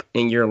ramp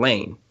in your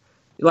lane,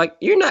 like,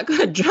 you're not going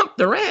to jump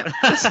the ramp.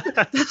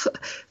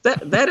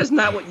 That is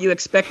not what you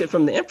expected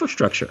from the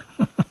infrastructure,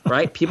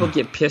 right? People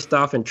get pissed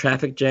off in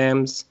traffic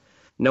jams.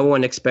 No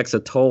one expects a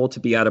toll to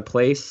be out of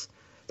place.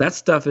 That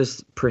stuff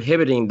is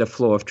prohibiting the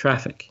flow of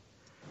traffic.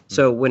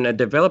 So when a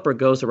developer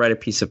goes to write a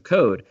piece of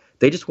code,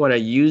 they just want to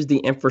use the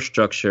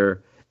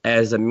infrastructure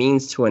as a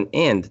means to an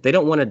end. They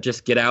don't want to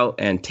just get out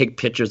and take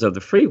pictures of the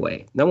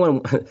freeway. No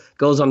one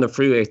goes on the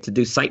freeway to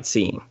do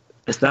sightseeing.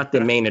 It's not the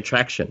main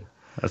attraction.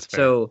 That's fair.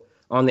 So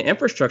on the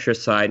infrastructure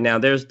side, now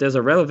there's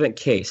a relevant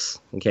case.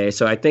 Okay,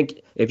 so I think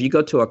if you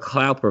go to a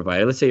cloud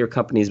provider, let's say your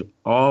company's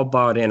all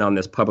bought in on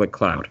this public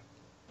cloud.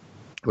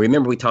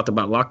 Remember, we talked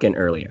about lock-in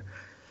earlier.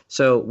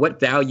 So what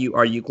value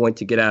are you going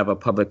to get out of a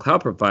public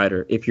cloud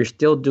provider if you're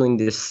still doing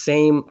the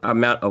same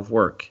amount of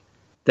work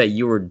that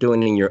you were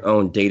doing in your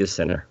own data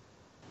center?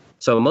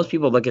 So most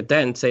people look at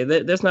that and say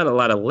that there's not a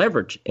lot of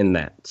leverage in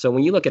that. So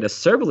when you look at a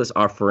serverless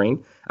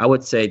offering, I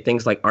would say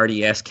things like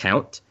RDS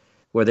count,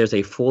 where there's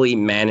a fully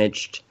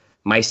managed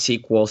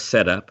MySQL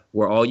setup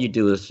where all you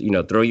do is,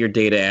 throw your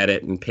data at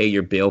it and pay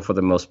your bill for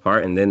the most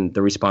part, and then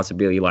the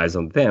responsibility lies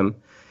on them.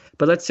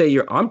 But let's say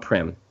you're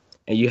on-prem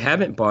and you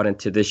haven't bought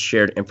into this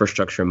shared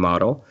infrastructure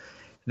model,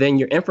 then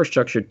your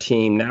infrastructure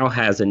team now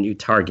has a new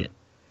target.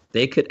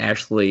 They could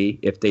actually,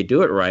 if they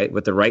do it right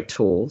with the right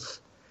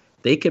tools,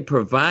 they could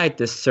provide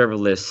this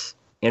serverless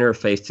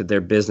interface to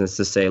their business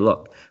to say,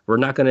 look, we're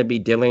not going to be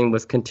dealing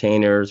with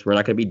containers. We're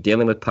not going to be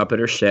dealing with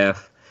Puppet or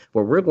Chef.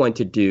 What we're going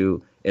to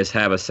do is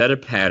have a set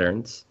of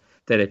patterns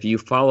that if you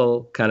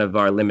follow kind of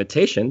our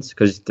limitations,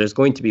 because there's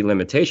going to be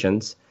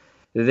limitations,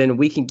 then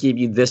we can give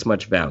you this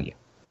much value.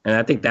 And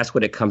I think that's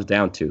what it comes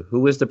down to.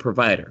 Who is the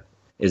provider?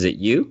 Is it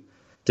you?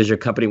 Does your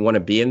company want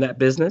to be in that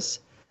business?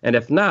 And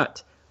if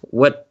not,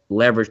 what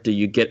leverage do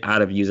you get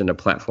out of using a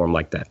platform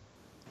like that?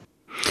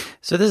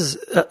 So this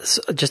is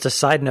just a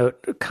side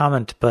note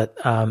comment, but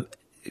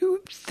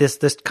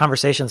this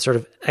conversation, sort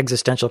of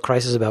existential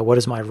crisis about what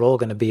is my role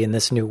going to be in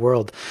this new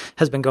world,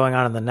 has been going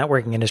on in the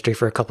networking industry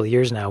for a couple of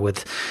years now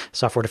with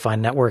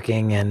software-defined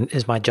networking. And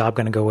is my job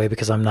going to go away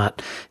because I'm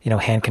not,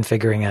 hand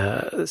configuring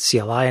a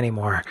CLI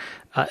anymore?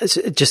 It's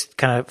just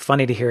kind of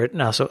funny to hear it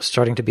now, so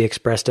starting to be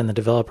expressed in the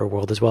developer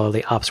world as well as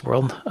the ops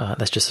world.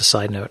 That's just a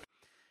side note.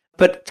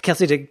 But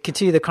Kelsey, to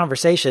continue the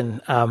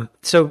conversation,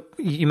 so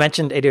you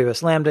mentioned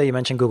AWS Lambda, you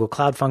mentioned Google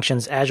Cloud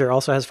Functions, Azure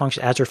also has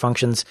Azure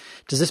Functions.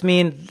 Does this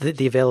mean that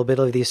the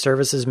availability of these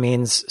services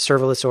means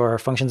serverless or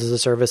functions as a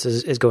service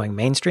is going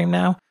mainstream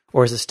now?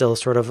 Or is it still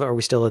are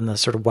we still in the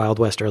sort of Wild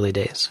West early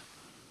days?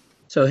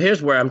 So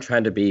here's where I'm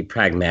trying to be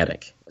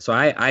pragmatic. So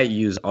I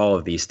use all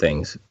of these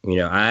things.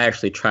 I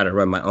actually try to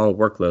run my own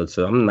workload,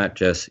 so I'm not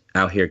just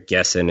out here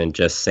guessing and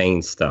just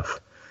saying stuff.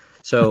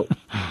 So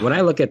when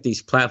I look at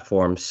these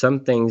platforms, some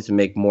things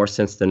make more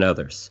sense than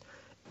others.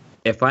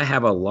 If I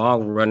have a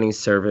long-running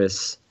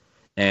service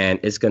and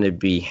it's going to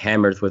be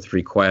hammered with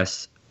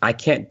requests, I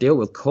can't deal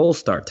with cold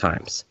start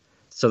times.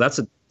 So that's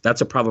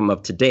a problem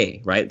of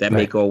today, right? That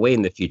may go away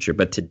in the future.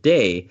 But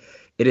today,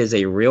 it is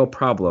a real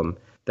problem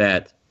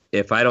that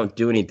if I don't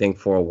do anything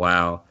for a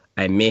while,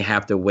 I may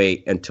have to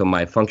wait until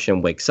my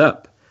function wakes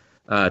up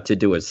to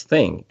do its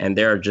thing. And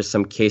there are just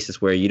some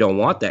cases where you don't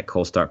want that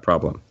cold start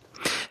problem.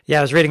 Yeah,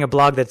 I was reading a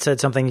blog that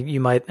said something you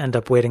might end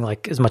up waiting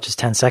like as much as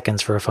 10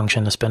 seconds for a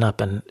function to spin up.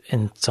 And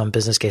in some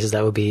business cases,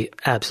 that would be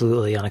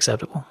absolutely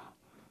unacceptable.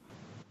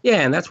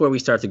 Yeah, and that's where we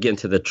start to get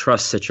into the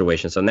trust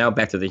situation. So now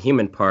back to the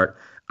human part,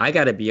 I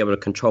got to be able to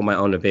control my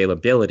own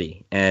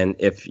availability. And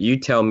if you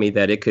tell me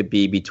that it could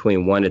be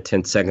between 1 to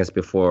 10 seconds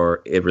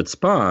before it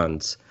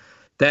responds,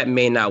 that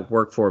may not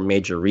work for a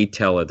major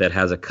retailer that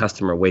has a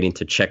customer waiting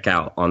to check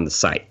out on the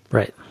site.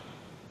 Right.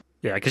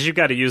 Yeah, because you've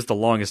got to use the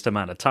longest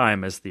amount of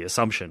time as the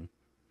assumption.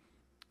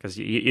 Because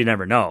you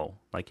never know.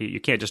 Like, you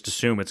can't just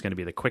assume it's going to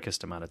be the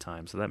quickest amount of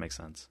time. So that makes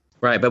sense.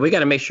 Right, but we got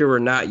to make sure we're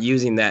not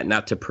using that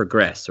not to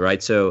progress,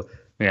 right? So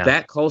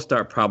that cold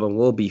start problem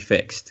will be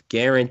fixed.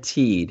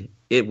 Guaranteed,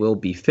 it will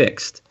be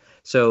fixed.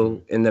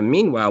 So in the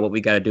meanwhile, what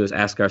we got to do is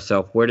ask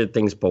ourselves, where did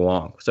things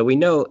belong? So we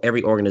know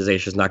every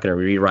organization is not going to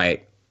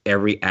rewrite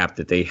every app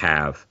that they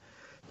have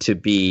to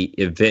be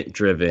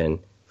event-driven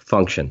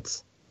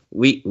functions.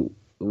 We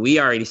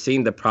already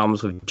seen the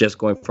problems with just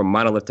going from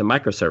monolith to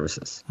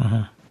microservices.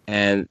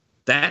 And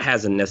that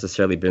hasn't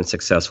necessarily been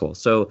successful.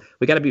 So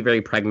we got to be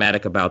very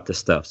pragmatic about this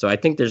stuff. So I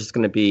think there's just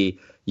going to be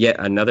yet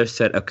another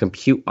set of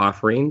compute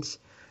offerings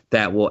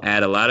that will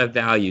add a lot of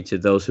value to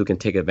those who can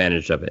take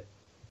advantage of it.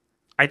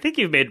 I think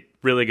you've made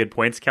really good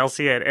points,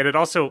 Kelsey, and it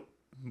also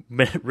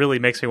really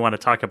makes me want to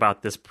talk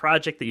about this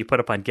project that you put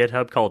up on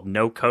GitHub called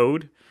No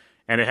Code,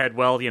 and it had,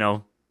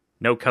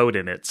 no code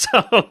in it.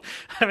 So,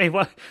 I mean,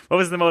 what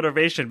was the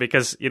motivation?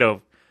 Because,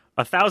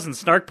 1,000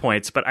 snark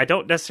points, but I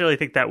don't necessarily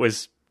think that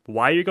was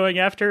why you're going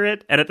after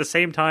it. And at the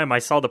same time, I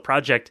saw the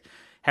project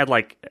had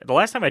the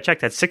last time I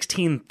checked, had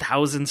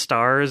 16,000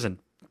 stars and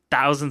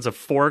thousands of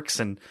forks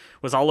and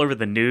was all over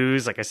the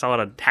news. Like, I saw it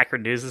on Hacker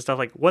News and stuff.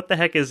 Like, what the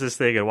heck is this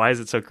thing and why is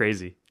it so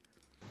crazy?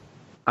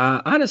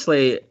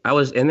 Honestly, I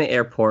was in the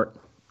airport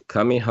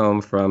coming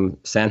home from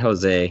San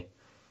Jose,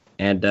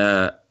 and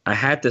I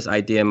had this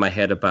idea in my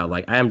head about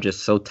I am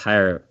just so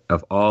tired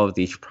of all of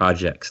these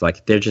projects.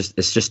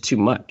 It's just too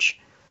much.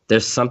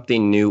 There's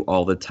something new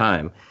all the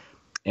time.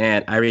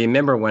 And I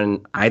remember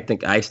when I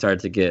think I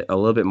started to get a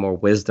little bit more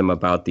wisdom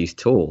about these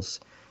tools.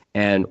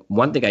 And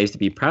one thing I used to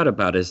be proud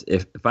about is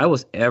if I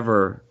was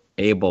ever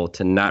able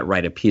to not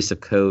write a piece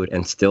of code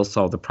and still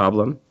solve the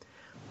problem,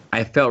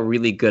 I felt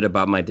really good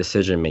about my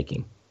decision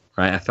making,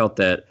 right? I felt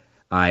that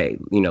I,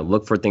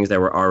 looked for things that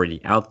were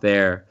already out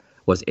there,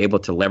 was able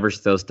to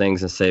leverage those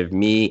things and save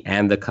me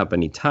and the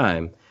company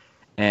time.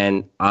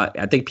 And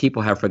I think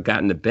people have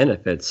forgotten the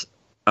benefits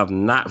of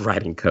not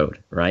writing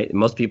code, right?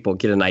 Most people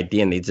get an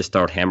idea and they just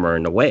start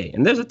hammering away.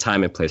 And there's a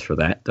time and place for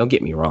that. Don't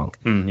get me wrong.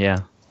 Yeah.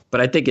 But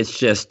I think it's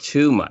just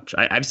too much.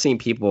 I've seen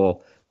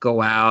people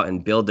go out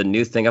and build a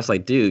new thing. I was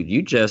like, dude,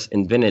 you just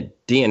invented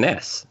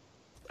DNS.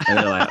 And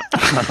they're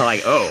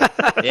like, oh,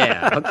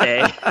 yeah, okay.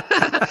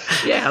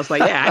 Yeah, I was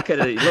like, yeah, I could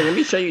have. Let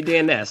me show you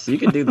DNS. You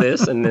can do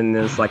this, and then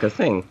there's a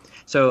thing.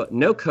 So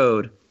no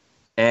code.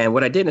 And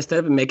what I did,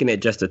 instead of making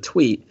it just a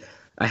tweet,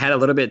 I had a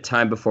little bit of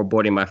time before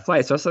boarding my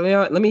flight. So I said,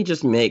 let me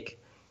just make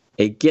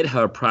a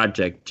GitHub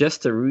project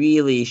just to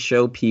really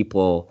show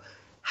people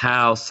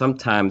how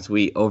sometimes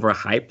we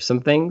overhype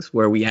some things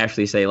where we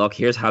actually say, look,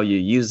 here's how you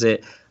use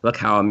it. Look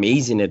how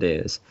amazing it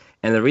is.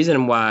 And the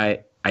reason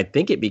why I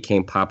think it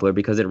became popular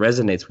because it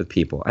resonates with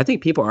people. I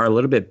think people are a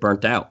little bit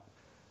burnt out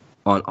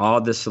on all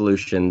the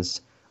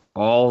solutions,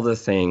 all the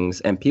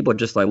things, and people are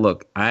just like,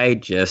 look, I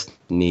just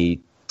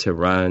need to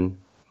run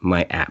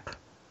my app.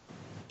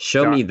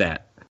 Show me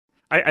that.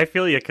 I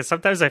feel you, because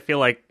sometimes I feel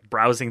like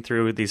browsing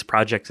through these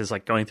projects is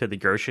like going through the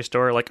grocery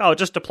store, like, oh,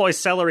 just deploy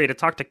celery to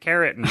talk to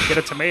carrot and get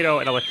a tomato.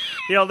 And I'm like,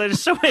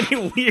 there's so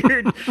many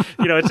weird,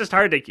 it's just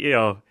hard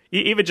to,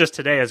 even just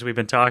today as we've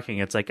been talking,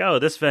 it's like, oh,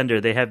 this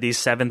vendor, they have these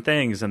 7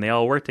 things and they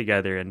all work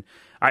together. And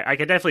I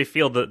can definitely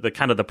feel the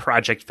kind of the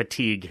project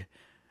fatigue.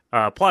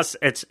 Plus,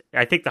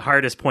 I think the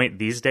hardest point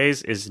these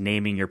days is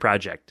naming your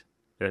project.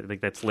 I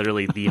think that's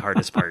literally the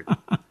hardest part.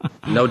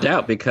 No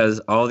doubt, because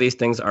all these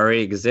things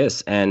already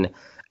exist. And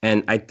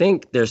I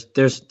think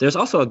there's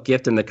also a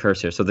gift and the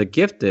curse here. So the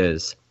gift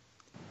is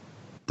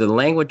the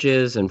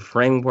languages and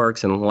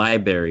frameworks and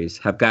libraries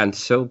have gotten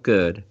so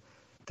good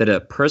that a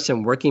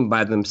person working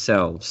by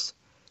themselves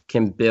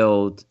can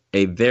build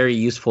a very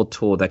useful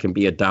tool that can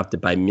be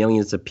adopted by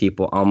millions of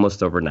people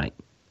almost overnight.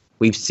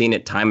 We've seen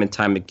it time and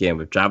time again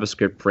with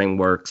JavaScript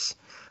frameworks,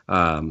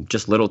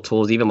 just little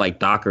tools, even like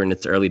Docker in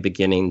its early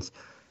beginnings.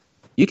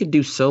 You can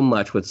do so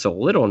much with so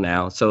little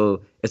now.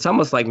 So it's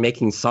almost like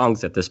making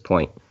songs at this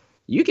point.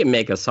 You can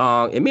make a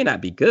song. It may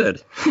not be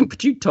good,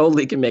 but you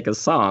totally can make a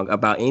song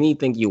about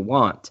anything you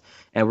want.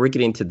 And we're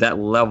getting to that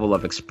level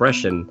of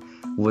expression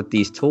with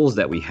these tools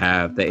that we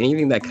have, that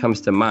anything that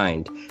comes to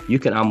mind, you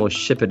can almost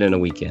ship it in a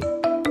weekend.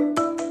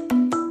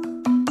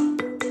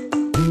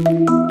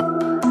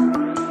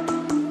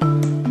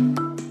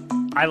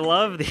 I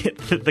love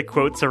the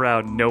quotes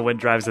around no one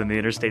drives on the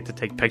interstate to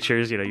take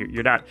pictures.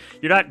 You're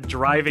not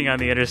driving on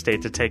the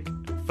interstate to take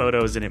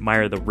photos and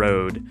admire the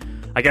road.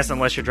 I guess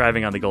unless you're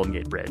driving on the Golden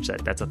Gate Bridge,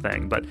 that's a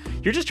thing. But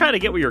you're just trying to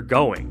get where you're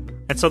going.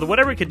 And so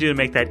whatever we could do to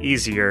make that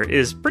easier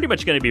is pretty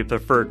much going to be a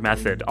preferred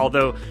method.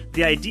 Although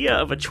the idea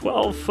of a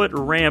 12-foot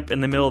ramp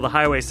in the middle of the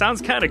highway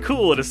sounds kind of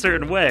cool in a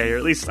certain way, or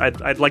at least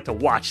I'd like to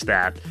watch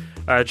that.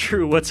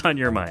 Drew, what's on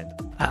your mind?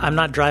 I'm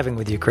not driving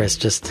with you, Chris,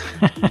 just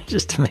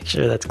to make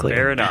sure that's clear.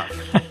 Fair enough.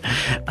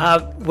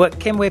 What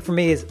came away from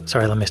me is...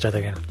 Sorry, let me start that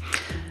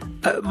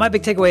again. My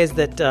big takeaway is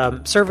that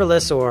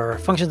serverless or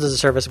functions as a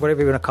service,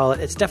 whatever you want to call it,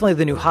 it's definitely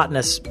the new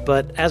hotness.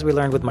 But as we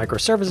learned with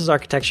microservices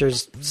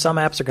architectures, some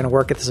apps are going to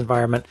work at this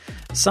environment,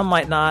 some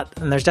might not,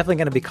 and there's definitely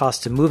going to be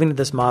costs to moving to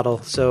this model.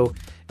 So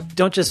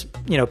don't just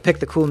pick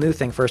the cool new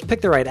thing first.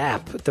 Pick the right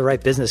app, the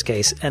right business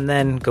case, and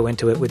then go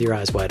into it with your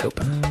eyes wide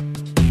open.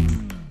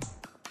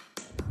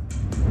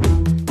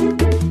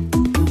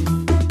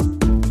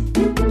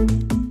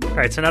 All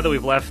right, so now that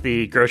we've left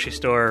the grocery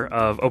store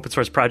of open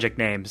source project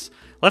names,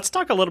 let's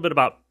talk a little bit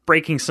about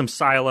breaking some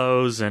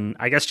silos and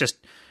I guess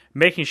just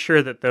making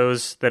sure that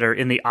those that are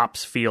in the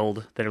ops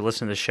field that are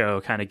listening to the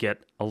show kind of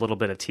get a little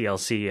bit of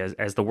TLC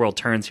as the world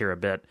turns here a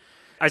bit.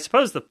 I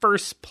suppose the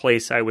first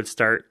place I would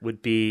start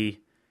would be,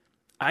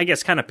 I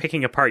guess, kind of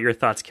picking apart your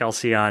thoughts,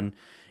 Kelsey, on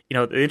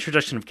the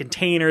introduction of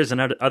containers and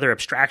other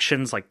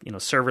abstractions like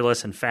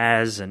serverless and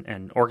FAS and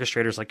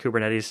orchestrators like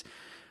Kubernetes.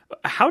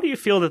 How do you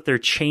feel that they're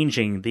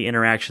changing the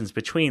interactions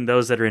between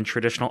those that are in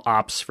traditional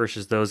ops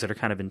versus those that are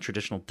kind of in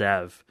traditional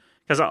dev?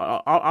 Because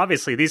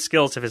obviously these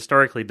skills have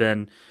historically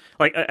been,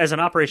 like, as an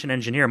operation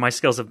engineer, my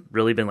skills have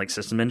really been like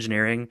system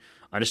engineering,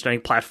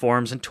 understanding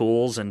platforms and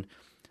tools, and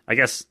I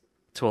guess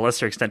to a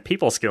lesser extent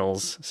people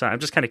skills. So I'm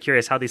just kind of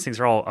curious how these things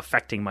are all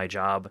affecting my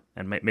job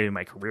and maybe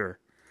my career.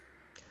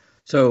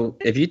 So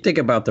if you think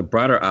about the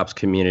broader ops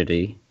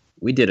community,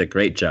 we did a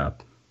great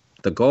job.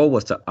 The goal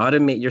was to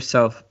automate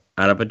yourself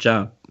out of a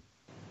job.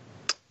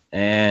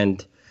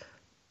 And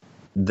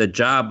the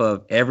job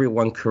of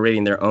everyone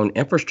creating their own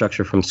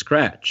infrastructure from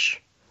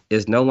scratch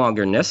is no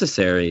longer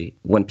necessary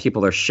when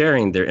people are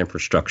sharing their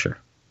infrastructure.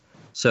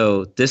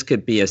 So this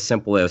could be as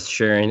simple as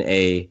sharing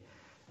a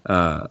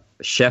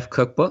chef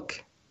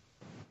cookbook,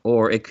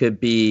 or it could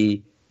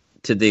be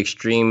to the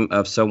extreme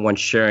of someone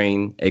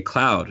sharing a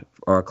cloud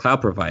or a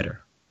cloud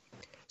provider.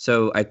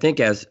 So I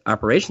think as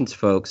operations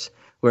folks,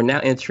 we're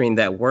now entering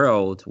that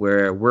world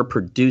where we're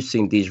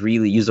producing these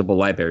really usable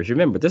libraries.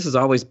 Remember, this has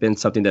always been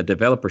something that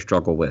developers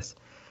struggle with.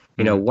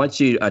 Once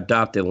you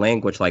adopt a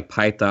language like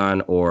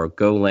Python or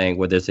Golang,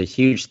 where there's a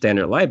huge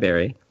standard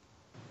library,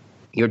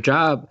 your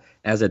job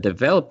as a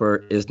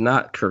developer is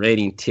not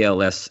creating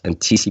TLS and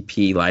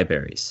TCP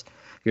libraries.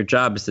 Your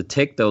job is to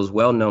take those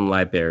well-known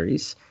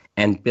libraries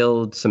and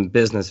build some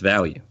business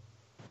value,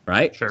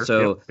 right? Sure.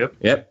 So,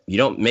 yep, you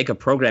don't make a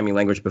programming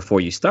language before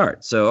you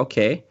start. So,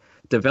 okay.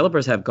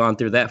 Developers have gone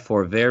through that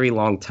for a very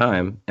long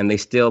time, and they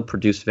still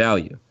produce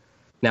value.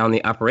 Now, on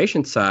the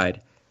operations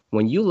side,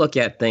 when you look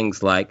at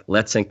things like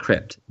Let's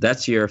Encrypt,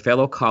 that's your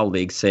fellow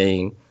colleague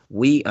saying,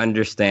 we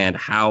understand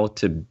how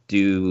to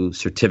do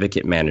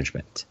certificate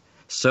management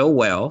so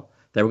well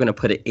that we're going to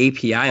put an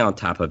API on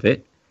top of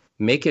it,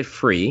 make it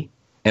free,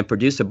 and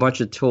produce a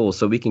bunch of tools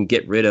so we can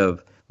get rid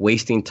of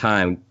wasting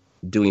time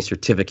doing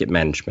certificate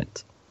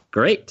management.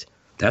 Great.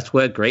 That's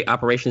what great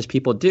operations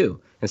people do.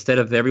 Instead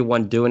of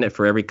everyone doing it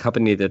for every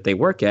company that they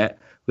work at,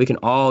 we can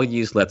all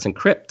use Let's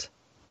Encrypt.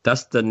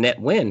 That's the net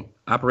win.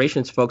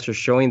 Operations folks are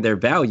showing their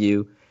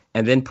value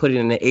and then putting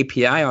an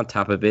API on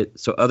top of it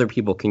so other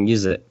people can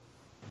use it.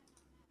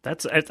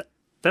 That's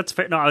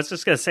fair. No, I was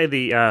just going to say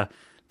the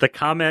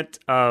comment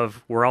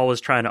of we're always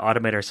trying to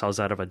automate ourselves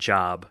out of a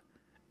job,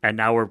 and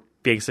now we're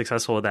being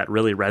successful with that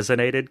really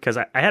resonated, because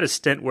I had a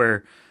stint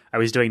where I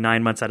was doing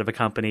 9 months out of a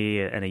company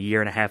and a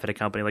year and a half at a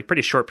company, like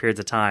pretty short periods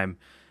of time.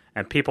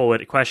 And people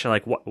would question,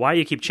 like, why do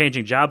you keep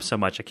changing jobs so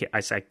much?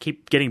 I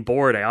keep getting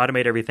bored. I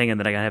automate everything, and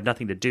then I have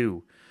nothing to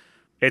do.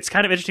 It's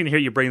kind of interesting to hear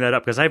you bring that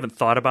up, because I haven't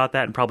thought about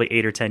that in probably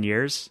 8 or 10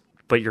 years.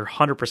 But you're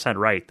 100%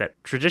 right.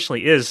 That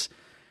traditionally is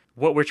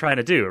what we're trying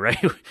to do, right?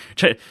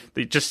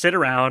 Just sit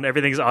around.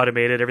 Everything's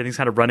automated. Everything's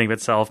kind of running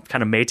itself,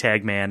 kind of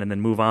Maytag man, and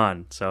then move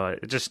on. So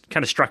it just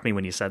kind of struck me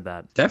when you said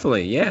that.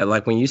 Definitely, yeah.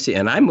 Like when you see,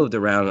 and I moved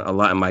around a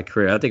lot in my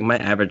career. I think my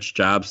average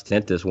job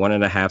stint is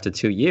 1.5 to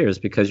 2 years,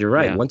 because you're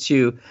right. Yeah. Once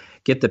you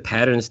get the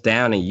patterns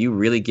down and you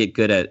really get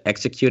good at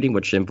executing,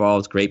 which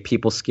involves great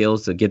people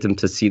skills to get them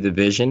to see the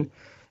vision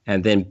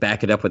and then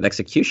back it up with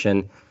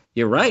execution,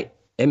 you're right.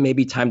 It may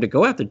be time to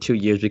go after 2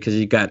 years because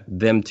you got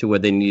them to where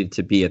they needed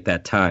to be at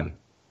that time.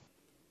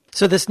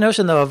 So this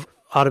notion, though, of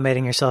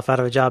automating yourself out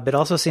of a job, it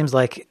also seems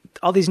like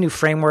all these new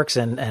frameworks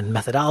and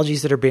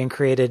methodologies that are being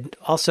created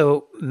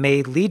also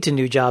may lead to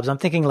new jobs. I'm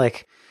thinking,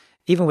 like,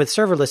 even with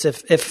serverless,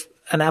 if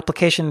an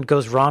application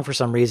goes wrong for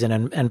some reason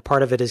and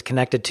part of it is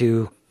connected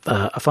to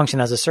a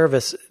function as a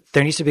service,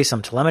 there needs to be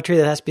some telemetry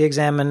that has to be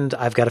examined.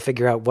 I've got to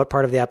figure out what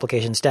part of the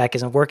application stack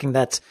isn't working.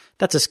 That's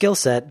a skill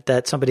set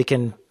that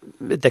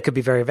that could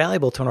be very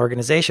valuable to an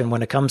organization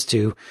when it comes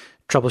to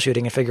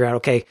troubleshooting and figure out,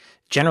 okay,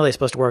 generally it's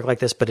supposed to work like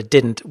this, but it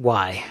didn't.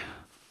 Why?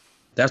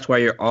 That's why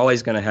you're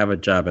always going to have a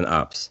job in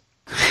ops.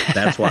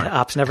 That's why.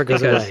 Ops never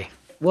goes away.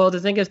 Well, the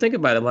thing is, think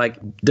about it. Like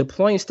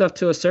deploying stuff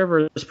to a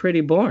server is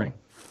pretty boring.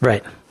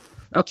 Right.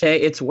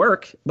 Okay, it's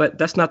work, but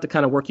that's not the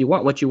kind of work you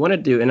want. What you want to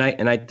do, and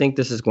I think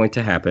this is going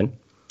to happen,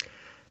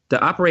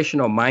 the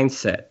operational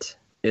mindset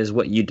is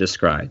what you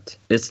described.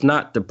 It's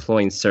not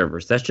deploying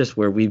servers. That's just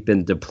where we've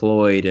been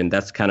deployed, and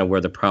that's kind of where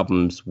the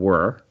problems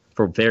were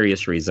for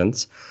various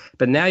reasons.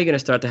 But now you're going to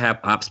start to have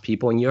ops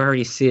people, and you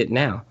already see it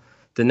now.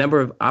 The number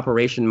of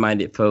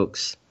operation-minded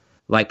folks,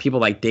 like people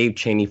like Dave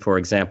Cheney, for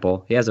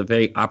example, he has a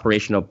very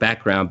operational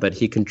background, but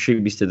he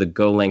contributes to the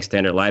Golang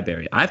standard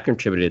library. I've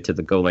contributed to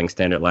the Golang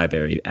standard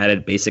library,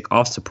 added basic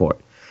auth support.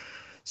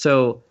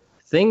 So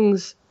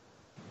things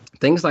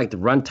like the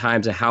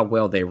runtimes and how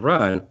well they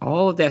run,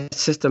 all of that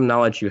system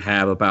knowledge you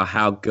have about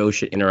how Go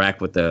should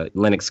interact with the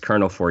Linux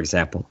kernel, for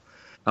example.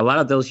 A lot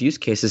of those use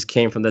cases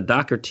came from the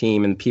Docker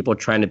team and people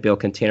trying to build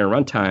container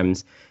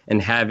runtimes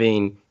and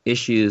having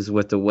issues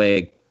with the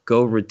way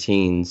Go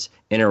routines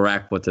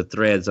interact with the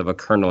threads of a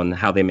kernel and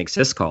how they make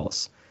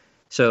syscalls.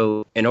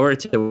 So in order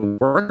to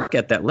work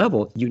at that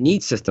level, you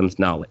need systems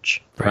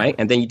knowledge, right?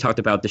 And then you talked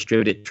about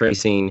distributed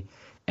tracing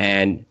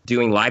and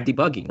doing live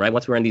debugging, right?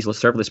 Once we're in these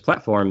serverless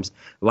platforms,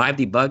 live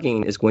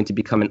debugging is going to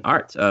become an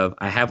art of,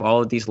 I have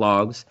all of these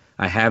logs,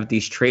 I have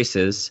these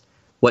traces,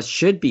 what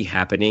should be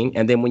happening.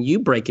 And then when you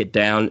break it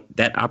down,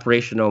 that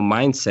operational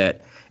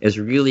mindset is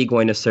really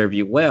going to serve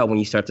you well when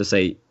you start to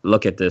say,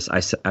 look at this,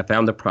 I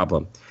found the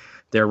problem.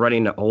 They're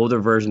running an older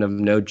version of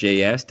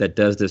Node.js that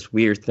does this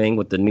weird thing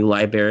with the new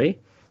library.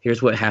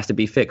 Here's what has to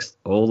be fixed,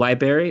 old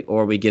library,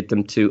 or we get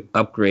them to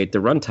upgrade the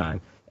runtime.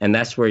 And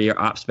that's where your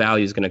ops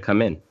value is going to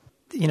come in.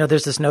 You know,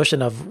 there's this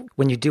notion of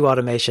when you do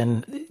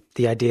automation,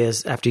 the idea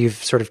is after you've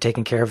sort of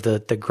taken care of the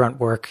grunt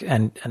work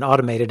and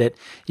automated it,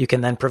 you can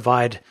then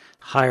provide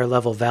higher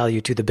level value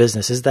to the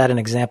business. Is that an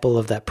example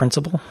of that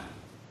principle?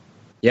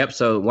 Yep.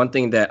 So one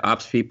thing that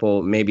ops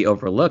people maybe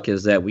overlook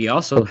is that we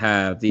also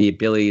have the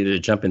ability to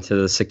jump into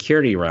the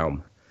security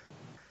realm.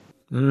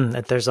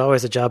 There's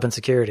always a job in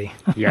security.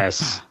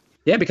 Yes.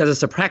 Yeah, because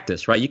it's a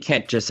practice, right? You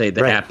can't just say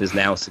the app is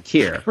now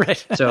secure.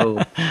 Right. So,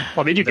 well,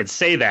 I mean, you could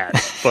say that,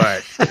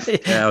 but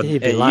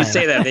you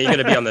say that, then you're going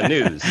to be on the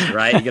news,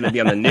 right? You're going to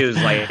be on the news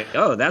like,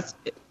 oh,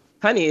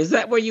 honey, is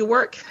that where you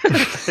work?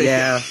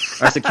 Yeah,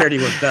 our security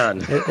was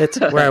done. It's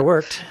where I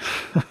worked.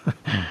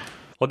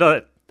 Well,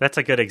 no, that's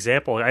a good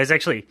example. What I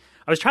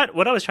was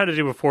trying to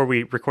do before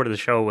we recorded the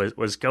show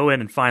was go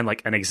in and find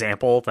like an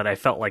example that I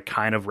felt like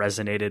kind of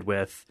resonated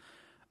with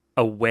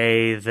a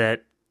way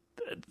that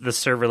the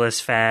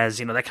serverless FAS,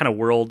 that kind of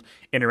world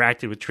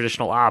interacted with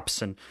traditional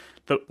ops. And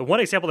the one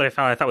example that I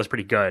found I thought was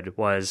pretty good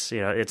was,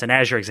 it's an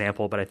Azure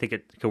example, but I think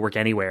it could work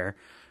anywhere,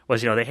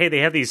 was, they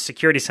have these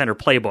security center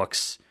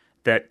playbooks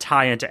that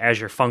tie into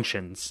Azure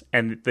functions.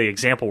 And the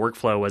example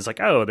workflow was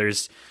like, oh,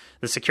 there's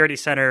the security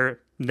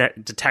center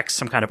that detects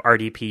some kind of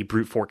RDP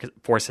brute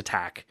force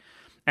attack.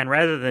 And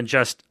rather than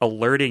just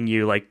alerting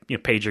you, like,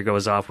 pager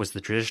goes off was the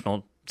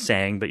traditional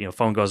saying, but,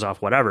 phone goes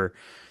off, whatever,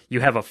 you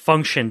have a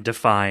function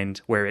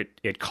defined where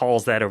it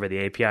calls that over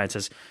the API and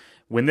says,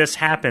 when this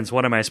happens,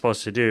 what am I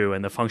supposed to do?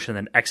 And the function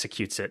then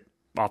executes it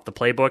off the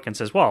playbook and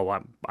says,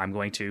 well, I'm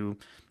going to,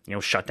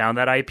 shut down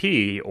that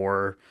IP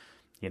or,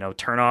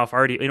 turn off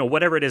RD,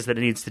 whatever it is that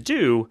it needs to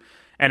do.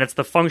 And it's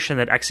the function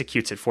that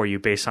executes it for you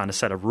based on a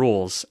set of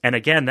rules. And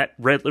again, that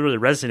really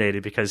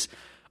resonated because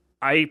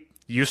I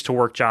used to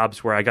work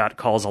jobs where I got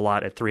calls a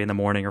lot at 3 a.m.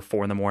 or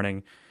 4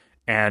 a.m.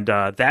 And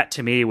that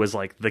to me was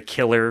like the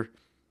killer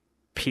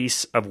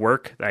piece of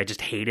work that I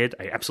just hated.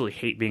 I absolutely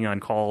hate being on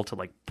call to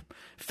like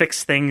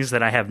fix things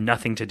that I have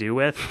nothing to do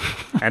with.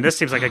 And this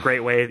seems like a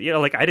great way,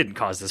 like I didn't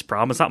cause this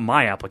problem. It's not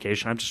my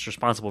application. I'm just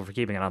responsible for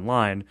keeping it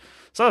online.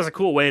 So that was a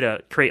cool way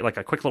to create like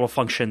a quick little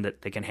function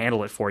that they can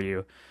handle it for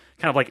you.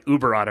 Kind of like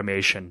Uber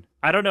automation.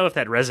 I don't know if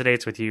that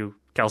resonates with you,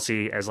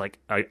 Kelsey, as like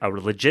a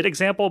legit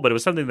example, but it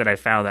was something that I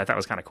found that I thought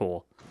was kind of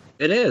cool.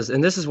 It is.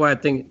 And this is why I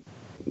think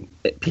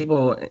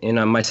people,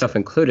 myself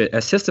included,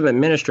 as system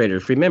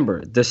administrators,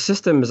 remember, the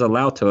system is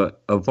allowed to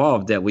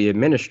evolve that we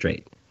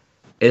administrate.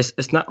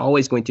 It's not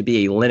always going to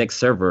be a Linux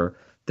server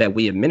that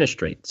we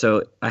administrate.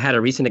 So I had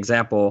a recent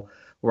example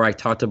where I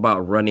talked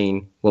about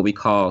running what we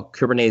call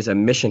Kubernetes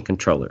emission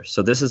controllers.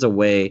 So this is a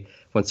way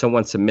when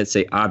someone submits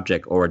an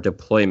object or a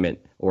deployment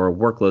or a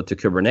workload to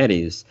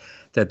Kubernetes,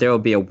 that there will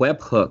be a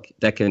webhook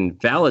that can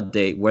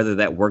validate whether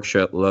that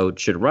workload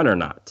should run or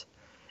not.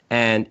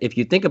 And if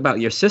you think about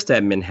your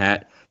sysadmin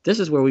hat, this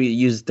is where we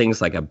use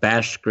things like a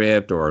bash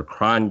script or a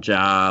cron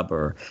job,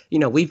 or,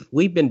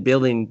 we've been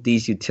building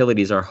these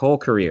utilities our whole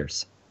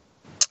careers.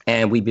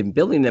 And we've been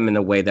building them in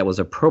a way that was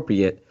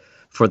appropriate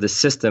for the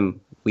system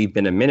we've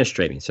been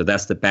administrating. So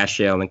that's the bash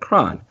shell and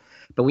cron.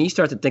 But when you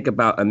start to think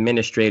about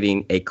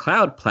administrating a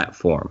cloud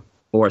platform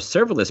or a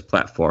serverless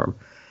platform,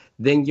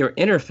 then your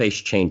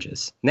interface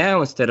changes.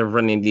 Now, instead of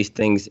running these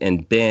things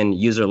in bin,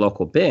 user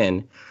local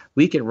bin,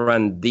 we can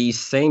run these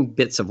same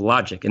bits of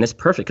logic. And it's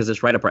perfect because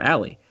it's right up our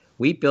alley.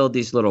 We build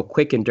these little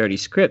quick and dirty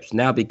scripts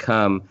now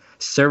become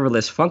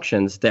serverless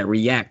functions that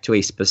react to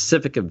a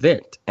specific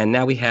event. And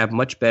now we have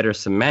much better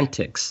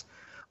semantics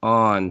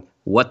on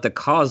what the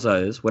cause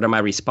is, what am I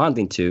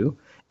responding to,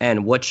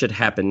 and what should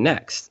happen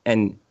next.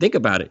 And think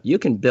about it. You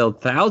can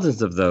build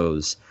thousands of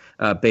those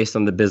based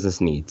on the business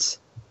needs.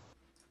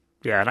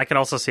 Yeah, and I can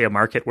also see a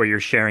market where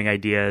you're sharing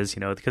ideas,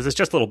 because it's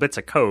just little bits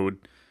of code.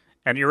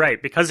 And you're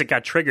right, because it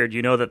got triggered,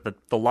 you know that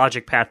the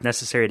logic path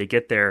necessary to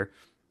get there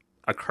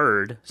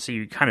occurred. So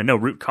you kind of know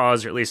root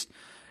cause, or at least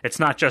it's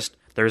not just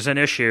there's an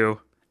issue,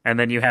 and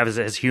then you have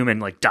as human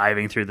like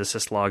diving through the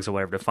syslogs or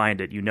whatever to find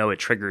it. You know it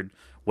triggered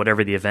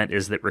whatever the event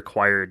is that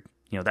required,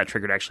 that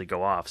trigger to actually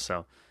go off.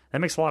 So that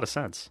makes a lot of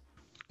sense.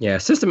 Yeah,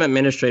 system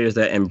administrators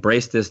that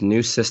embrace this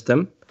new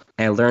system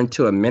and learn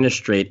to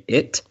administrate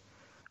it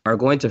are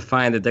going to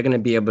find that they're going to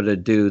be able to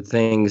do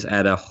things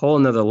at a whole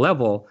nother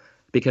level,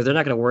 because they're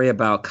not going to worry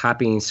about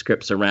copying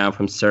scripts around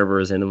from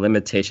servers and the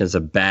limitations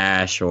of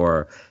bash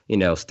or,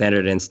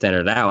 standard in,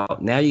 standard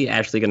out. Now you're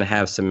actually going to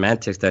have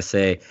semantics that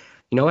say,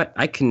 you know what,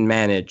 I can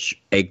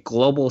manage a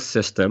global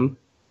system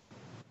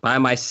by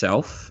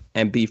myself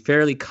and be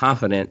fairly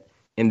confident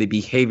in the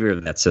behavior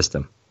of that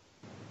system.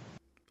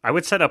 I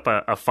would set up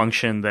a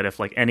function that if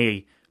like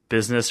any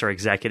business or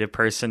executive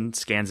person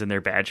scans in their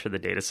badge for the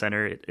data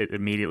center, it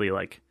immediately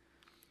like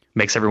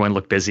makes everyone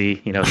look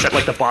busy, set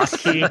like the boss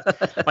key,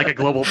 like a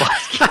global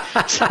boss key.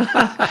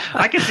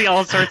 I can see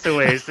all sorts of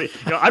ways.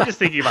 I'm just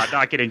thinking about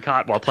not getting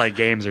caught while playing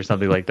games or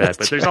something like that.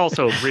 But there's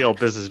also real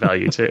business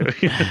value too.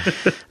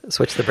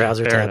 Switch the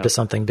browser tab to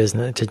something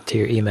business to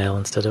your email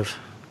instead of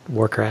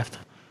Warcraft.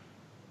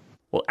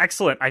 Well,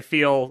 excellent. I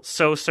feel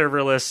so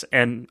serverless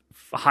and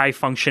high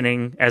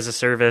functioning as a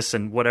service,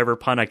 and whatever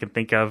pun I can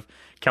think of.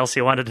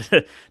 Kelsey, I wanted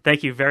to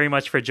thank you very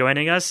much for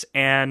joining us.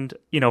 And,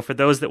 for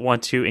those that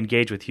want to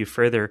engage with you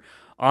further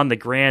on the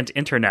grand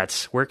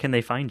internets, where can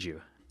they find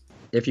you?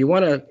 If you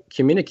want to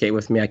communicate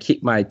with me, I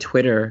keep my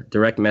Twitter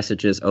direct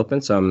messages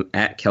open. So I'm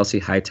at Kelsey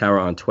Hightower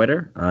on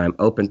Twitter. I'm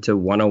open to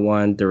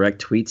one-on-one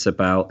direct tweets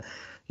about,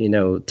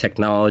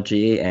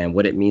 technology and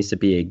what it means to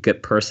be a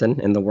good person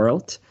in the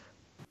world.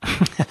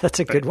 That's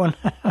a good one.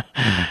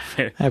 I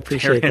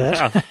appreciate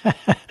that.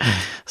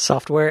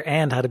 Software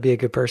and how to be a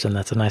good person.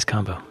 That's a nice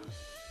combo.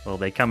 Well,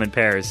 they come in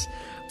pairs.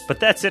 But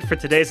that's it for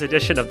today's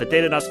edition of the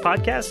Datanauts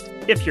podcast.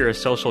 If you're a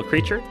social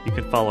creature, you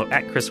can follow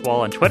at Chris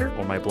Wall on Twitter,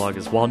 or my blog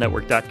is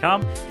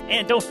wallnetwork.com.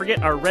 And don't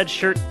forget our red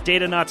shirt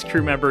Datanauts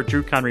crew member,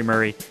 Drew Conry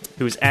Murray,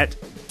 who's at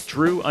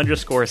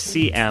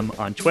Drew_CM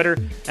on Twitter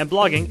and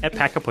blogging at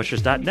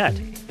packetpushers.net.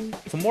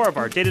 For more of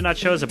our Datanauts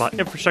shows about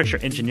infrastructure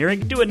engineering,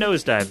 do a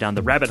nosedive down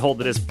the rabbit hole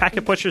that is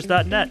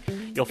packetpushers.net.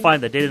 You'll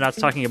find the Datanauts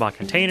talking about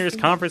containers,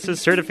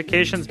 conferences,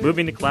 certifications,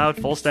 moving to cloud,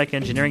 full-stack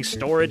engineering,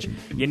 storage,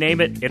 you name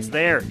it, it's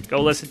there.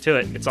 Go listen to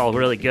it. It's all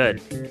really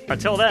good.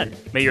 Until then,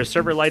 may your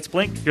server lights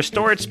blink, your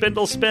storage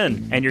spindles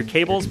spin, and your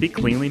cables be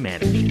cleanly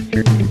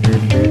managed.